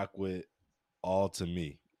rock with All to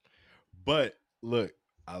Me. But look,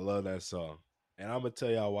 I love that song. And I'm gonna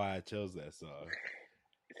tell y'all why I chose that song.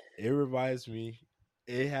 It reminds me,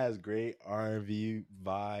 it has great R&B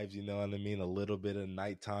vibes, you know what I mean? A little bit of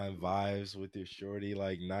nighttime vibes with your shorty,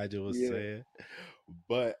 like Nigel was Yeah. saying.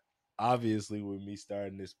 But obviously, with me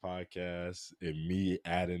starting this podcast and me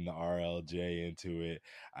adding the RLJ into it,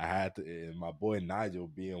 I had to, and my boy Nigel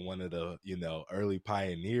being one of the, early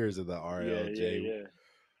pioneers of the Yeah. Yeah. RLJ, Yeah.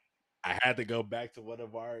 I had to go back to one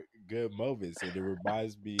of our good moments, and it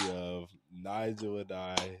reminds me of Nigel and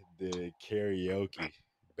I did karaoke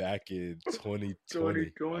back in 2020. I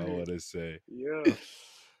 2020. want to say, Yeah.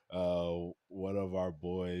 one of our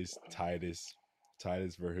boys, Titus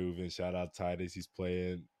Verhoeven. Shout out Titus. He's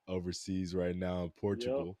playing overseas right now in Yep.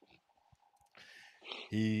 Portugal.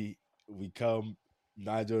 he we come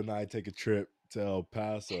Nigel and I take a trip to El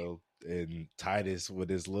Paso, and Titus with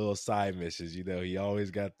his little side missions, he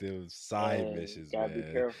always got them side Hey, missions, gotta be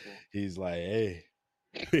man. careful. He's like, hey,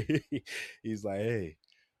 he's like, hey,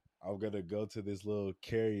 I'm gonna go to this little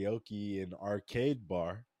karaoke and arcade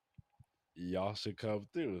bar. Y'all should come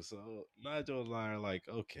through. So Nigel and I are like,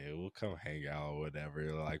 okay, we'll come hang out or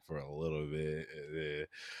whatever, like for a little bit. And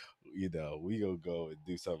then, we gonna go and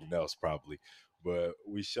do something else probably. But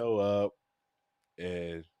we show up,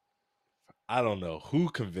 and I don't know who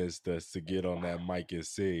convinced us to get on that mic and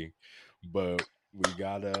sing, but we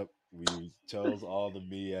got up, we chose All the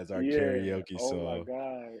Me as our Yeah. karaoke Oh my song,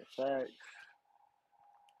 God. Facts.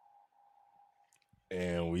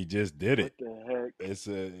 and we just did What it. the heck?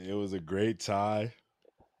 It was a great time,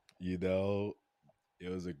 you know. It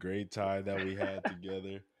was a great time that we had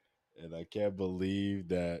together, and I can't believe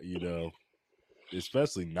that,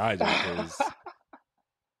 especially Nigel, because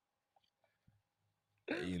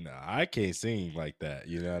I can't sing like that.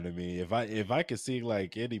 You know what I mean? If I could sing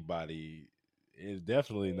like anybody, it's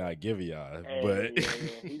definitely not Giveon. Hey, But yeah,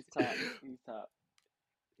 yeah. He's top. He's top.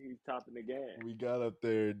 He's top in the game. we got up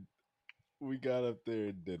there. We got up there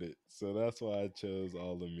and did it. So that's why I chose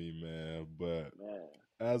All of Me, man. But Man.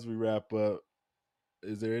 as we wrap up,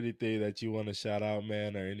 is there anything that you want to shout out,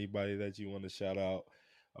 man, or anybody that you want to shout out,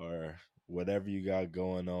 or whatever you got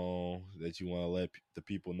going on that you want to let the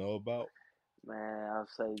people know about? Man, I'll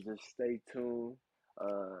say just stay tuned.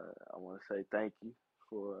 I want to say thank you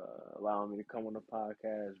for allowing me to come on the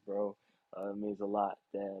podcast, bro. It means a lot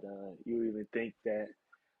that you even think that.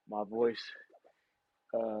 my voice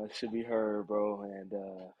should be heard, bro. And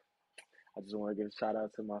I just want to give a shout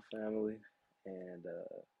out to my family and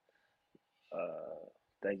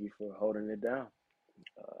thank you for holding it down.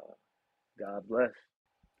 Uh, God bless.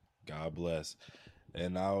 God bless.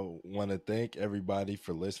 And I want to thank everybody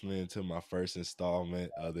for listening to my first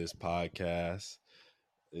installment of this podcast.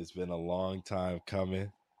 It's been a long time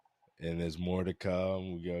coming, and there's more to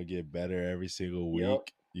come. We're going to get better every single Yep.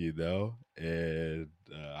 week, And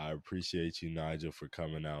I appreciate you, Nigel, for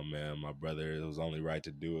coming out, man. My brother, it was only right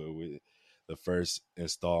to do it with the first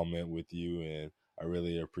installment with you. And I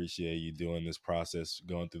really appreciate you doing this process,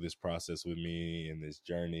 going through this process with me and this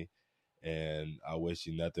journey. And I wish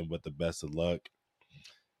you nothing but the best of luck.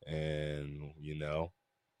 And,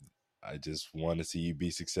 I just want to see you be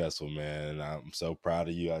successful, man. I'm so proud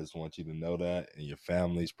of you. I just want you to know that, and your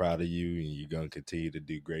family's proud of you, and you're going to continue to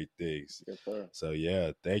do great things. Yes, sir. So,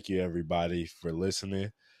 yeah, thank you, everybody, for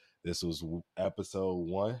listening. This was episode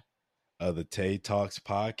 1 of the Tay Talks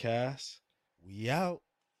podcast. We out.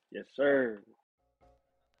 Yes, sir.